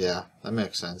 Yeah, that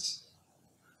makes sense.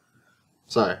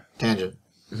 Sorry, tangent.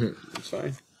 It's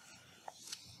fine.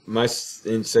 My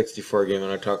N64 game I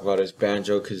want to talk about is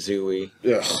Banjo-Kazooie.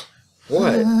 Ugh.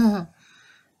 What?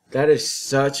 That is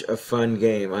such a fun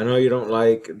game. I know you don't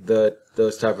like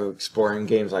those type of exploring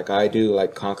games like I do,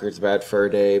 like Conker's Bad Fur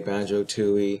Day,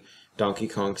 Banjo-Tooie, Donkey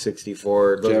Kong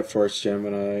 64. Jet Force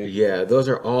Gemini. Yeah, those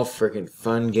are all freaking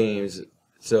fun games.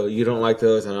 So you don't like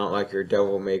those, and I don't like your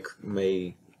Devil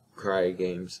May Cry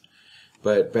games.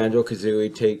 But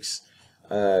Banjo-Kazooie takes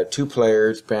 2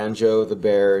 players, Banjo the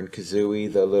bear and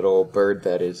Kazooie the little bird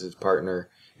that is his partner,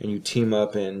 and you team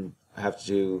up and have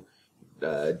to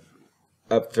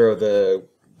up throw the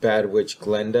bad witch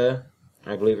Glenda,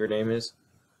 I believe her name is.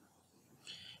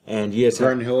 And yes,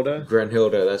 Grunhilde?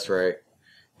 Grunhilde, that's right.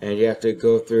 And you have to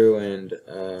go through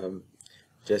and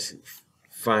just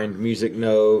find music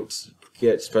notes,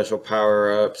 get special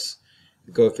power-ups,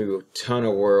 go through a ton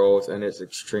of worlds, and it's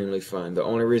extremely fun. The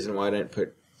only reason why I didn't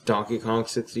put Donkey Kong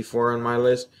 64 on my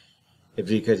list is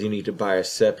because you need to buy a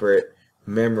separate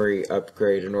memory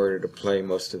upgrade in order to play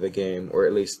most of the game, or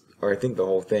I think the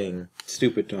whole thing.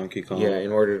 Stupid Donkey Kong. Yeah,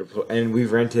 in order to play. And we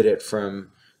rented it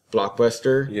from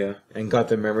Blockbuster. Yeah. And got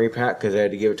the memory pack because they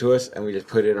had to give it to us, and we just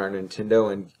put it on our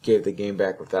Nintendo and gave the game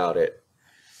back without it.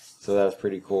 So that was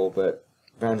pretty cool, but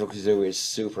Banjo-Kazooie is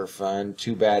super fun.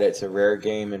 Too bad it's a Rare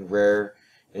game, and Rare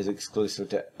is exclusive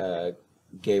to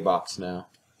Gaybox now.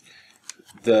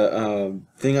 The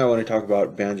thing I want to talk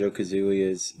about Banjo-Kazooie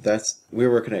is we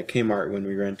were working at Kmart when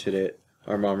we rented it.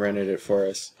 Our mom rented it for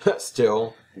us.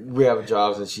 Still, we have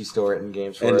jobs, and she's still renting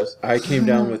games for And us. I came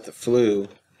down with the flu,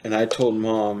 and I told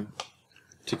Mom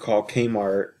to call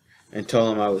Kmart and tell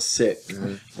them I was sick,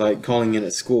 like calling in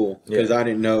at school, because I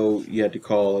didn't know you had to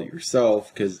call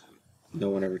yourself, because no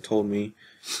one ever told me.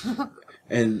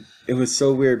 And it was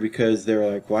so weird because they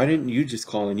were like, why didn't you just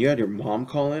call in? You had your mom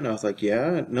call in? I was like,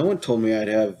 yeah, no one told me I'd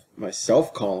have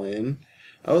myself call in.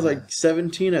 I was like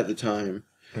 17 at the time.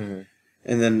 Mm-hmm.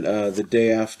 And then the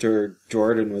day after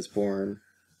Jordan was born,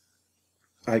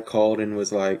 I called and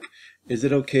was like, is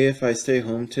it okay if I stay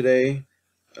home today?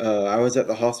 I was at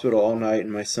the hospital all night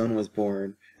and my son was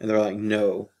born. And they're like,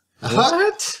 no.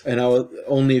 What? And I was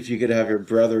only if you could have your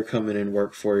brother come in and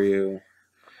work for you.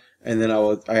 And then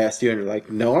I asked you and you're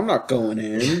like, no, I'm not going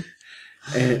in.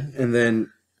 and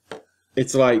then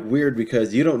it's like weird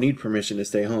because you don't need permission to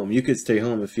stay home. You could stay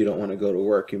home if you don't want to go to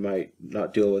work. You might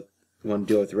not want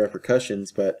to deal with the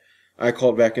repercussions, but I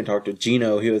called back and talked to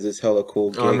Gino. He was this hella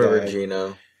cool gay I remember guy.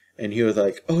 Gino. And he was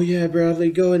like, oh yeah, Bradley,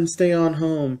 go and stay on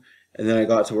home. And then I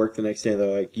got to work the next day and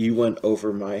they're like, you went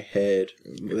over my head.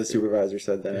 The supervisor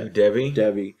said that.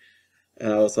 Debbie?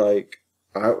 And I was like,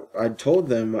 I told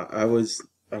them I was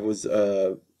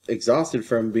exhausted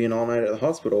from being all night at the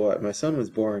hospital. My son was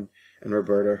born. And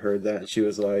Roberta heard that and she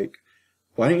was like,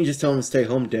 why didn't you just tell him to stay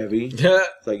home, Debbie?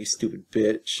 It's like, you stupid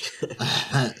bitch.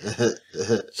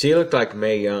 She looked like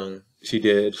Mae Young. She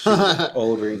did. She was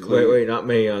old, wrinkly. Wait, not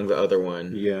Mae Young, the other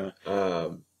one. Yeah.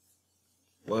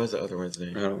 What was the other one's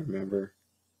name? I don't remember.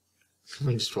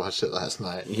 We just watched it last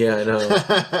night. Yeah, I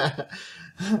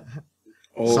know.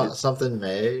 Old. Something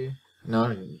May?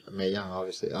 No, May Young,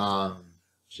 obviously.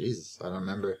 Jesus, I don't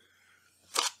remember.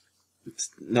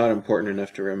 It's not important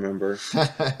enough to remember.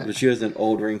 But she was an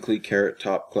old, wrinkly, carrot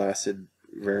top, glassed,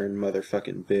 wearing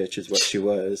motherfucking bitch is what she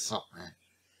was. Oh, man.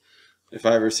 If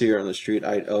I ever see her on the street,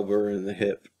 I'd elbow her in the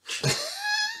hip.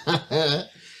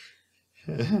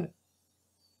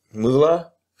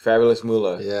 Moolah? Fabulous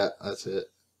Moolah. Yeah, that's it.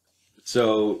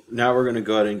 So now we're going to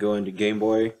go ahead and go into Game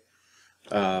Boy.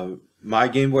 My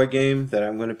Game Boy game that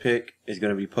I'm going to pick is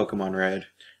going to be Pokemon Red.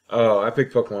 Oh, I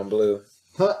picked Pokemon Blue.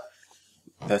 Huh.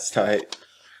 That's tight.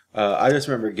 I just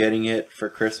remember getting it for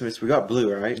Christmas. We got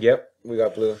Blue, right? Yep, we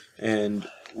got Blue. And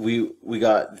we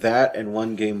got that and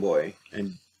one Game Boy.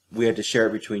 And we had to share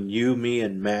it between you, me,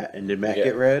 and Matt. And did Matt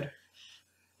get Red?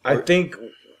 I think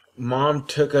Mom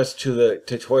took us to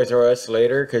Toys R Us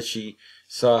later because she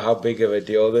saw how big of a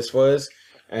deal this was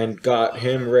and got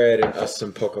him Red and us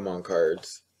some Pokemon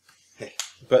cards.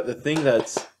 But the thing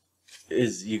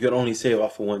is you could only save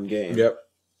off of one game. Yep.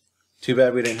 Too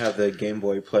bad we didn't have the Game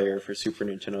Boy player for Super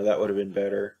Nintendo. That would have been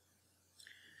better.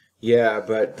 Yeah,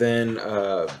 but then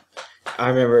I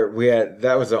remember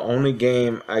that was the only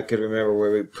game I could remember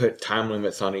where we put time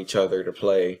limits on each other to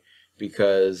play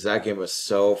because that game was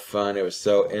so fun. It was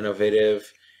so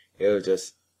innovative. It was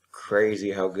just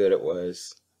crazy how good it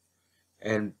was.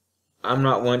 And I'm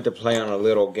not one to play on a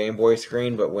little Game Boy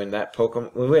screen, but when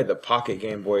we had the Pocket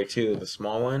Game Boy too, the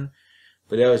small one,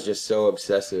 but that was just so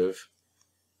obsessive.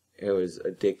 It was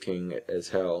addicting as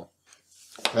hell.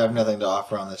 I have nothing to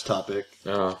offer on this topic.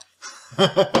 Oh.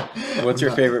 What's your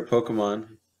favorite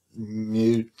Pokemon?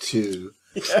 Mewtwo.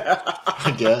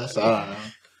 I guess. I don't know.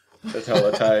 That's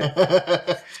hella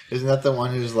tight. Isn't that the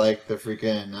one who's like the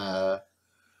freaking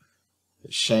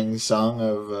Shang Tsung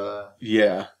of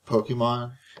Yeah.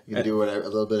 Pokemon? You can do whatever, a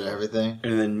little bit of everything.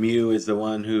 And then Mew is the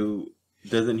one who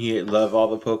doesn't he love all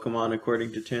the Pokemon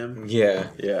according to Tim? Yeah.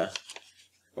 Yeah.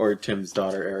 Or Tim's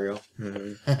daughter Ariel.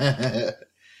 Mm-hmm.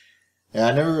 Yeah,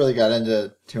 I never really got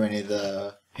into too many of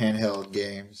the handheld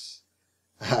games.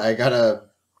 I got a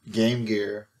Game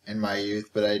Gear in my youth,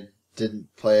 but I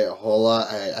didn't play it a whole lot.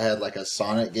 I had like a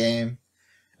Sonic game,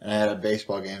 and I had a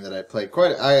baseball game that I played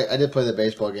quite. I did play the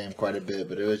baseball game quite a bit,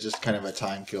 but it was just kind of a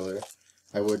time killer.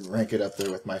 I wouldn't rank it up there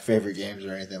with my favorite games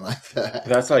or anything like that.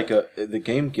 That's like the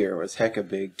Game Gear was hecka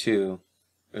big too.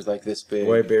 It was like this big.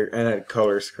 Way bigger, and a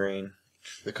color screen.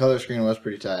 The color screen was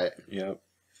pretty tight. Yep.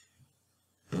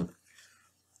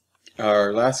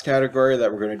 Our last category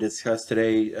that we're going to discuss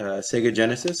today, Sega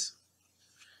Genesis.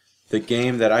 The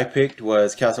game that I picked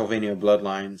was Castlevania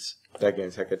Bloodlines. That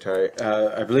game's hecka tight.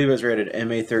 I believe it was rated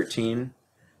MA13,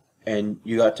 and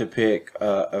you got to pick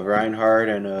a Reinhardt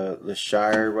and a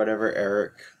Lashire, whatever,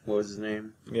 Eric, what was his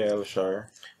name? Yeah, Lashire.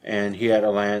 And he had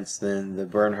a Lance, then the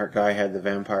Bernhardt guy had the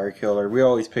Vampire Killer. We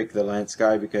always picked the Lance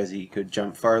guy because he could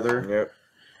jump farther. Yep.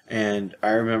 And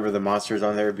I remember the monsters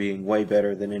on there being way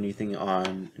better than anything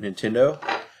on Nintendo.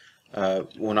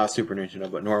 Well, not Super Nintendo,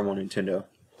 but normal Nintendo.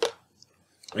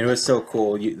 And it was so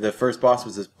cool. The first boss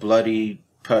was this bloody,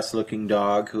 pus-looking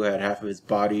dog who had half of his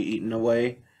body eaten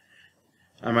away.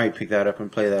 I might pick that up and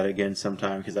play that again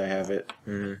sometime because I have it.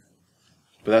 Mm-hmm.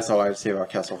 But that's all I have to say about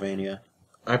Castlevania.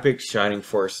 I picked Shining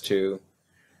Force 2.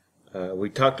 We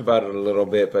talked about it a little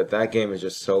bit, but that game is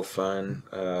just so fun.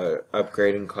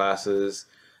 Upgrading classes.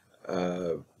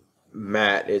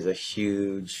 Matt is a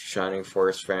huge Shining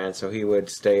Force fan, so he would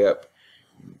stay up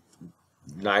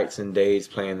nights and days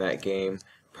playing that game.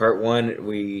 Part 1,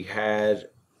 we had,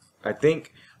 I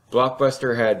think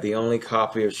Blockbuster had the only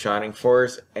copy of Shining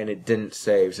Force, and it didn't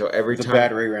save. So every The time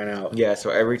battery ran out. Yeah,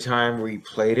 so every time we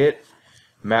played it,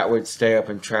 Matt would stay up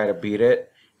and try to beat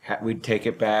it. We'd take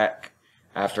it back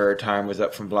after our time was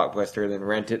up from Blockbuster, then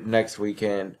rent it next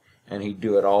weekend, and he'd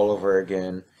do it all over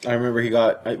again. I remember he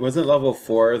got, wasn't level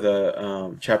 4,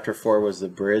 the chapter 4 was the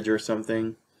bridge or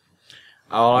something?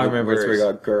 All I remember is where he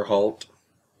got Geralt.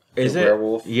 Is the it?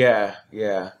 werewolf. Yeah,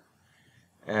 yeah.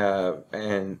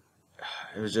 And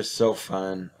it was just so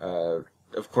fun.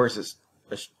 Of course, it's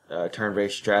a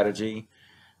turn-based strategy,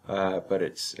 but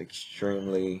it's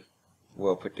extremely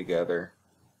well put together.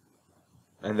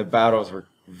 And the battles were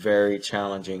very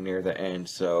challenging near the end,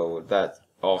 so that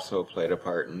also played a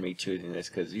part in me choosing this,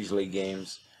 because usually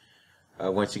games,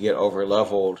 once you get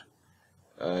over-leveled,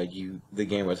 the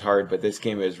game was hard, but this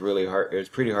game is really hard. It was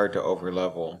pretty hard to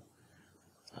over-level.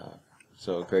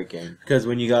 So, great game. Because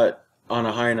when you got on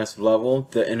a high enough level,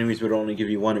 the enemies would only give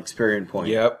you 1 experience point.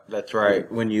 Yep, that's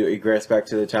right. When you egress back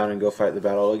to the town and go fight the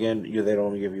battle again, they'd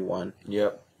only give you 1.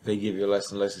 Yep, they give you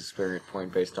less and less experience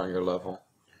point based on your level.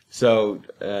 So,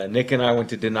 Nick and I went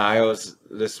to Denio's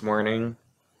this morning.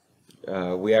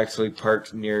 We actually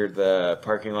parked near the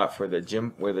parking lot for the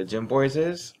gym, where the Gym Boys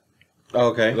is.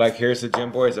 Okay. Like, here's the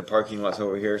Gym Boys, the parking lot's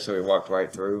over here, so we walked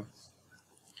right through.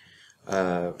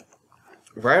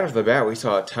 Right off the bat, we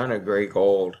saw a ton of gray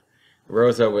gold.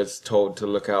 Rosa was told to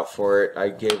look out for it.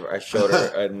 I showed her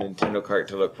a Nintendo cart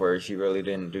to look for it. She really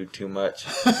didn't do too much.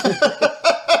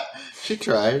 She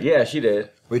tried. Yeah, she did.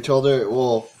 We told her.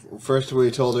 Well, first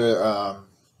we told her.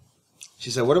 She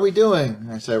said, "What are we doing?"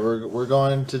 I said, "We're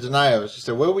going to Denio." She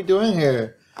said, "What are we doing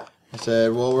here?" I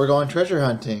said, "Well, we're going treasure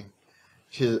hunting."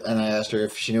 And I asked her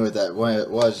if she knew what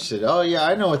it was. She said, "Oh yeah,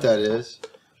 I know what that is."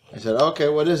 I said, "Okay,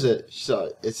 what is it?" She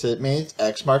said, "It means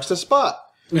X marks the spot."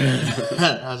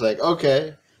 I was like,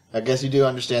 "Okay, I guess you do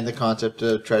understand the concept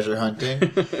of treasure hunting."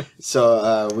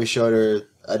 So we showed her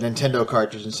a Nintendo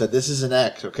cartridge and said, "This is an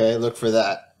X. Okay, look for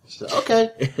that." She said,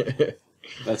 "Okay."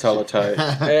 That's hella tight.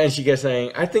 And she kept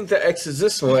saying, "I think the X is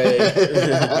this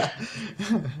way."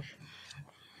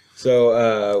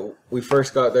 So we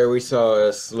first got there, we saw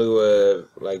a slew of,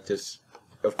 like, just,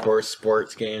 of course,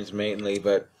 sports games mainly,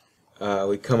 but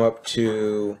we come up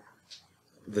to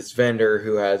this vendor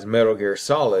who has Metal Gear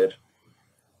Solid.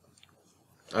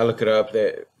 I look it up,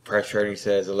 the price rating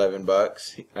says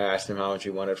 $11. I asked him how much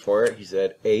he wanted for it. He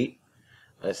said $8.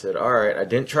 I said, alright. I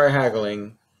didn't try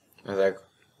haggling. I was like,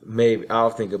 maybe,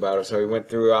 I'll think about it. So we went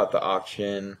throughout the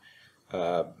auction,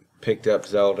 picked up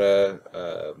Zelda,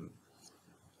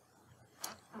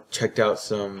 checked out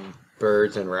some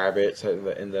birds and rabbits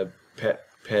in the pet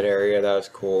area. That was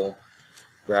cool.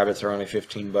 Rabbits are only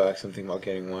 $15. I'm thinking about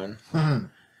getting one.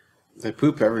 They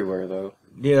poop everywhere, though.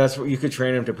 Yeah, that's what you could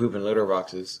train them to poop in litter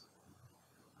boxes.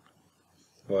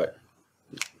 What?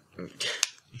 It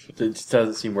just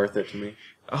doesn't seem worth it to me.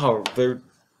 Oh,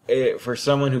 for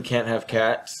someone who can't have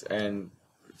cats and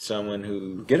someone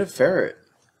who... Get a ferret.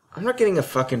 I'm not getting a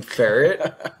fucking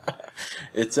ferret.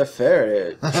 It's a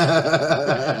ferret.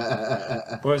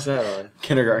 What's that on?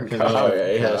 Kindergarten Cop. Oh,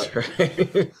 yeah, that's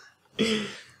right.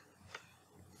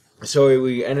 So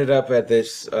we ended up at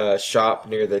this shop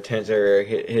near the tents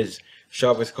area. His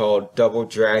shop is called Double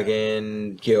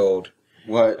Dragon Guild.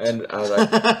 What? And I was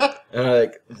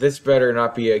like, this better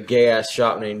not be a gay ass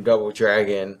shop named Double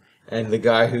Dragon. And the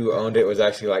guy who owned it was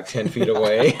actually like 10 feet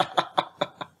away.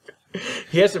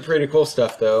 He had some pretty cool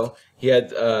stuff though. He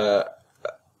had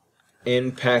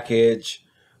in package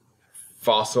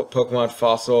Pokemon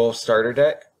Fossil starter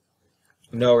deck.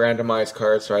 No randomized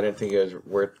cards, so I didn't think it was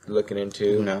worth looking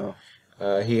into. No.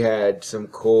 He had some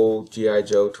cool G.I.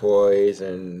 Joe toys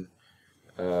and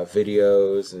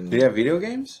videos. And Did he have video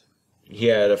games? he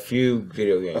had a few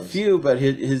video games. A few, but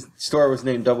his store was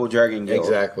named Double Dragon Guild.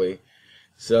 Exactly.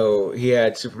 So he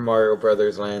had Super Mario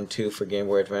Brothers Land 2 for Game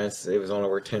Boy Advance. It was only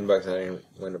worth $10. I didn't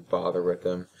want to bother with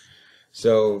them.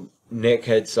 So Nick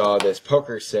had saw this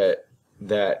poker set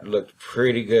that looked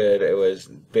pretty good. It was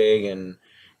big, and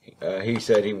he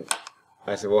said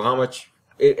I said, well, how much?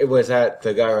 It was at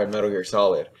the guy who had Metal Gear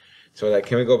Solid. So like,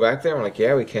 can we go back there? I'm like,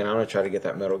 yeah, we can. I'm gonna try to get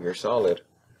that Metal Gear Solid.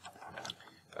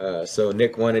 So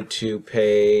Nick wanted to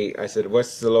pay. I said,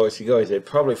 what's the lowest you go? He said,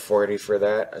 probably 40 for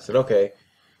that. I said, okay.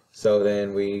 So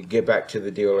then we get back to the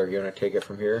dealer. You want to take it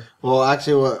from here? Well,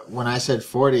 actually, when I said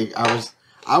 40,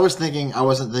 I was thinking, I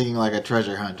wasn't thinking like a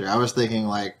treasure hunter. I was thinking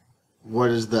like, what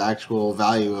is the actual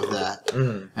value of that?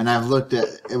 Mm-hmm. And I've looked at,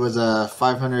 it was a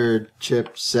 500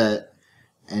 chip set,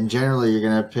 and generally you're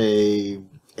gonna pay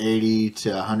 $80 to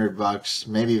 $100,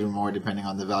 maybe even more depending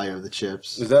on the value of the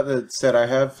chips. Is that the set I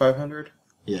have? 500?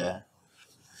 Yeah.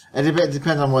 It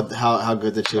depends on how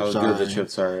good the chips are. How good the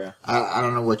chips are, yeah. I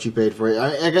don't know what you paid for it.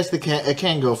 I guess it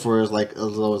can go for as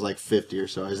low as like 50 or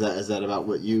so. Is that about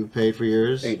what you paid for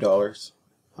yours? $8.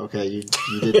 Okay, you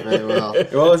did very well.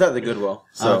 Well, it was at the Goodwill.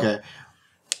 So. Okay.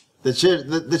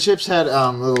 The chips had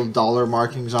little dollar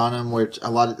markings on them, which a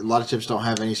lot of chips don't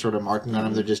have any sort of marking on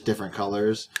them. They're just different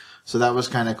colors. So that was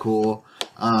kind of cool.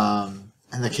 And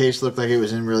the case looked like it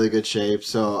was in really good shape.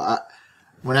 So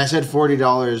when I said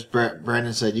 $40,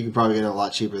 Brandon said you could probably get it a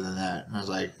lot cheaper than that. And I was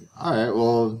like, all right,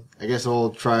 well, I guess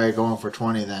we'll try going for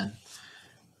 20 then.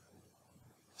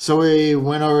 So we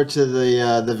went over to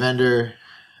the vendor,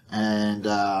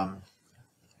 and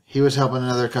he was helping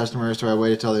another customer, so I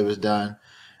waited till he was done.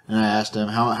 And I asked him,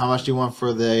 how much do you want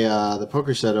for the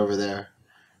poker set over there?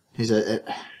 He said,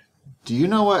 do you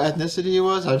know what ethnicity he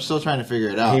was? I'm still trying to figure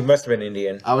it out. He must have been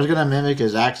Indian. I was going to mimic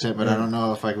his accent, but I don't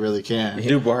know if I really can.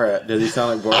 Do Borat. Does he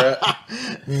sound like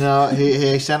Borat? No,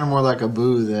 he sounded more like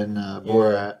Abu than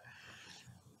Borat. Yeah.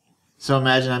 So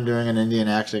imagine I'm doing an Indian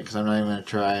accent, because I'm not even going to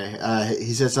try.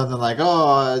 He said something like,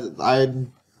 oh,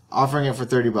 I'm offering it for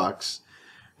 $30.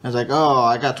 I was like, oh,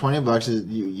 I got $20.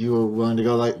 You were willing to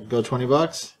go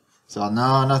 $20? So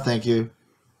no, thank you.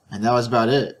 And that was about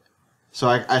it. So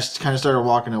I kind of started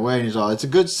walking away, and he's all, it's a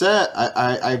good set.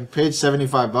 I paid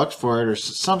 $75 for it, or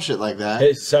some shit like that.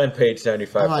 His son paid $75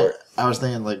 for it. I was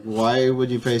thinking, like, why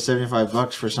would you pay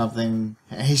 $75 for something?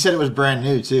 And he said it was brand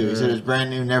new too. He said it was brand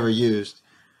new, never used.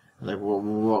 Like, well,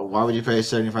 why would you pay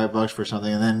 $75 for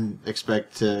something and then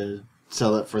expect to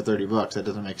sell it for $30. That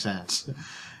doesn't make sense.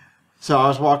 So I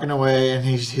was walking away, and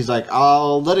he's like,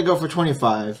 I'll let it go for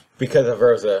 25. Because of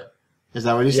Rosa. Is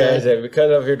that what he Yeah, said? he said,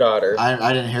 because of your daughter.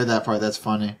 I didn't hear that part. That's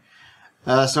funny.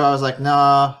 So I was like,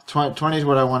 nah, 20 is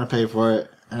what I want to pay for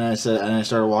it. And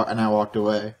I walked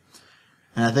away.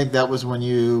 And I think that was when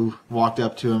you walked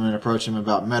up to him and approached him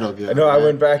about Metal Gear. No, right? I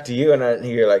went back to you, and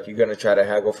you're like, you're going to try to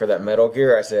haggle for that Metal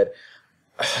Gear? I said,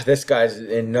 this guy's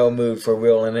in no mood for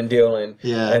wheeling and dealing.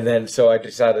 Yeah. And then, so I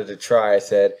decided to try. I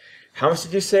said, how much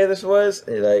did you say this was?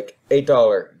 And he's like, $8.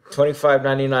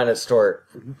 $25.99 at store.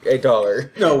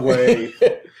 $8. No way.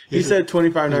 He said Full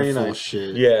 $25.99.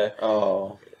 shit. Yeah.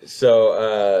 Oh.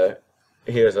 So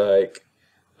he was like,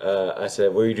 I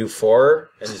said, will you do 4?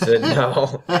 And he said,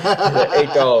 no. He said,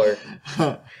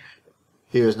 $8.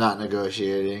 He was not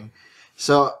negotiating.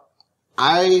 So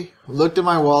I looked at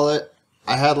my wallet.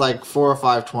 I had like 4 or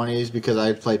 5 20s because I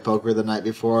had played poker the night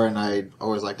before, and I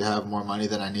always like to have more money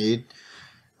than I need.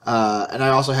 And I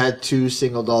also had 2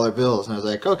 single dollar bills, and I was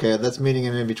like, okay, that's meeting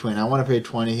him in between. I want to pay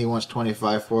 20. He wants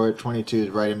 25 for it. 22 is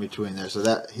right in between there, so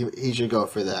that he should go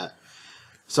for that.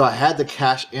 So I had the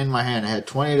cash in my hand. I had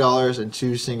 $20 and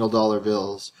 2 single dollar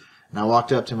bills, and I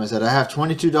walked up to him. I said, I have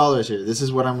 $22 here. This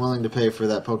is what I'm willing to pay for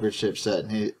that poker chip set.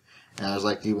 And I was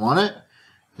like, do you want it?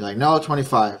 He's like, no,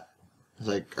 25. I was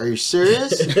like, are you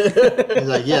serious? He's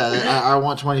like, yeah, I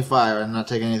want 25. I'm not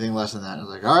taking anything less than that. I was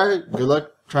like, all right, good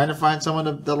luck trying to find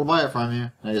someone that'll buy it from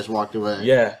you. And I just walked away.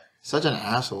 Yeah. Such an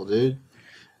asshole, dude.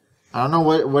 I don't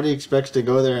know what he expects to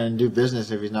go there and do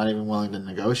business if he's not even willing to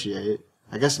negotiate.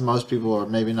 I guess most people are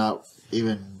maybe not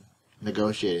even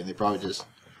negotiating. They probably just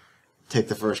take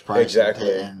the first price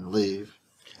Exactly. and leave.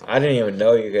 I didn't even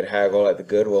know you could haggle at the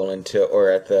Goodwill or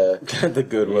at the... The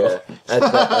Goodwill. Yeah, at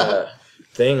the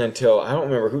thing until... I don't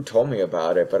remember who told me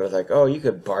about it, but I was like, oh, you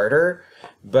could barter?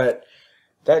 But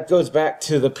that goes back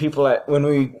to the people when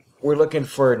we were looking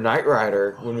for Knight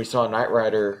Rider, when we saw Knight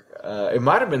Rider, it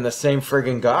might have been the same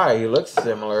friggin' guy. He looks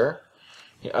similar.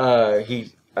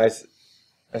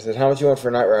 I said, how much you want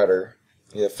for Knight Rider?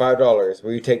 He said, $5.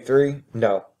 Will you take 3?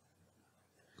 No.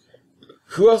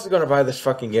 Who else is going to buy this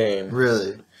fucking game?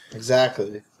 Really?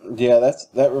 Exactly. Yeah,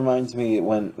 that reminds me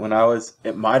when I was,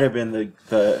 it might have been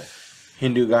the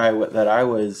Hindu guy that I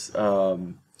was.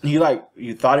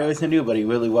 You thought he was Hindu, but he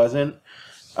really wasn't.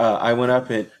 I went up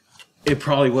and it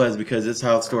probably was because this is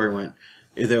how the story went.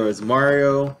 There was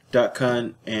Mario, Duck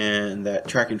Hunt, and that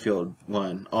track and field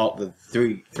one, all the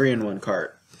three in one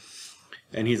cart.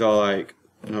 And he's all like,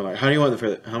 how do you want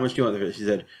how much do you want for this? He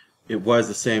said, it was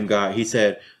the same guy. He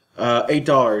said,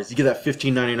 $8. You get that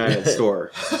 $15.99 at the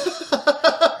store.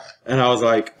 And I was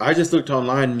like, I just looked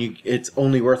online and it's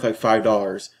only worth like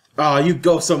 $5. Oh, you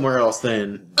go somewhere else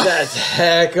then. That's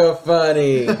hecka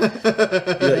funny.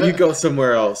 Yeah, you go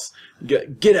somewhere else.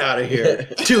 Get out of here.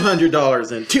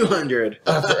 $200 and $200.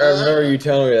 I remember you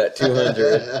telling me that,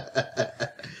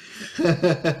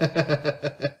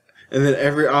 200. And then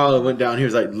every aisle I went down, he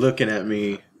was like looking at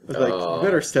me. I was like, you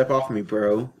better step off me,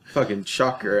 bro. Fucking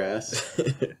shock your ass.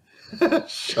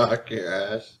 Shock your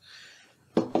ass.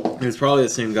 It was probably the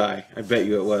same guy. I bet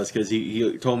you it was because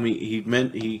he told me he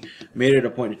made it a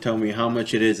point to tell me how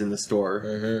much it is in the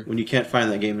store when you can't find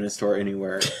that game in a store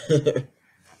anywhere.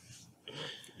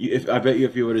 I bet you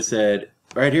if you would have said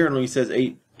right here, and he says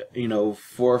 $8,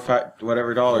 4 or 5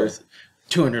 whatever dollars,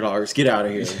 $200, get out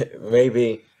of here.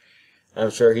 Maybe. I'm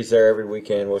sure he's there every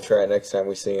weekend. We'll try it next time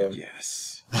we see him.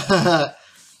 Yes.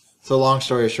 So long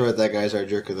story short, that guy's our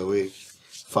jerk of the week.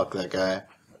 Fuck that guy.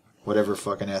 Whatever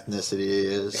fucking ethnicity he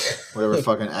is. Whatever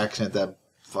fucking accent that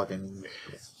fucking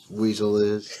weasel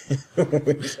is.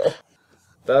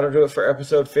 That'll do it for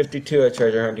episode 52 of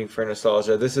Treasure Hunting for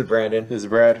Nostalgia. This is Brandon. This is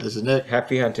Brad. This is Nick.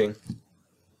 Happy hunting.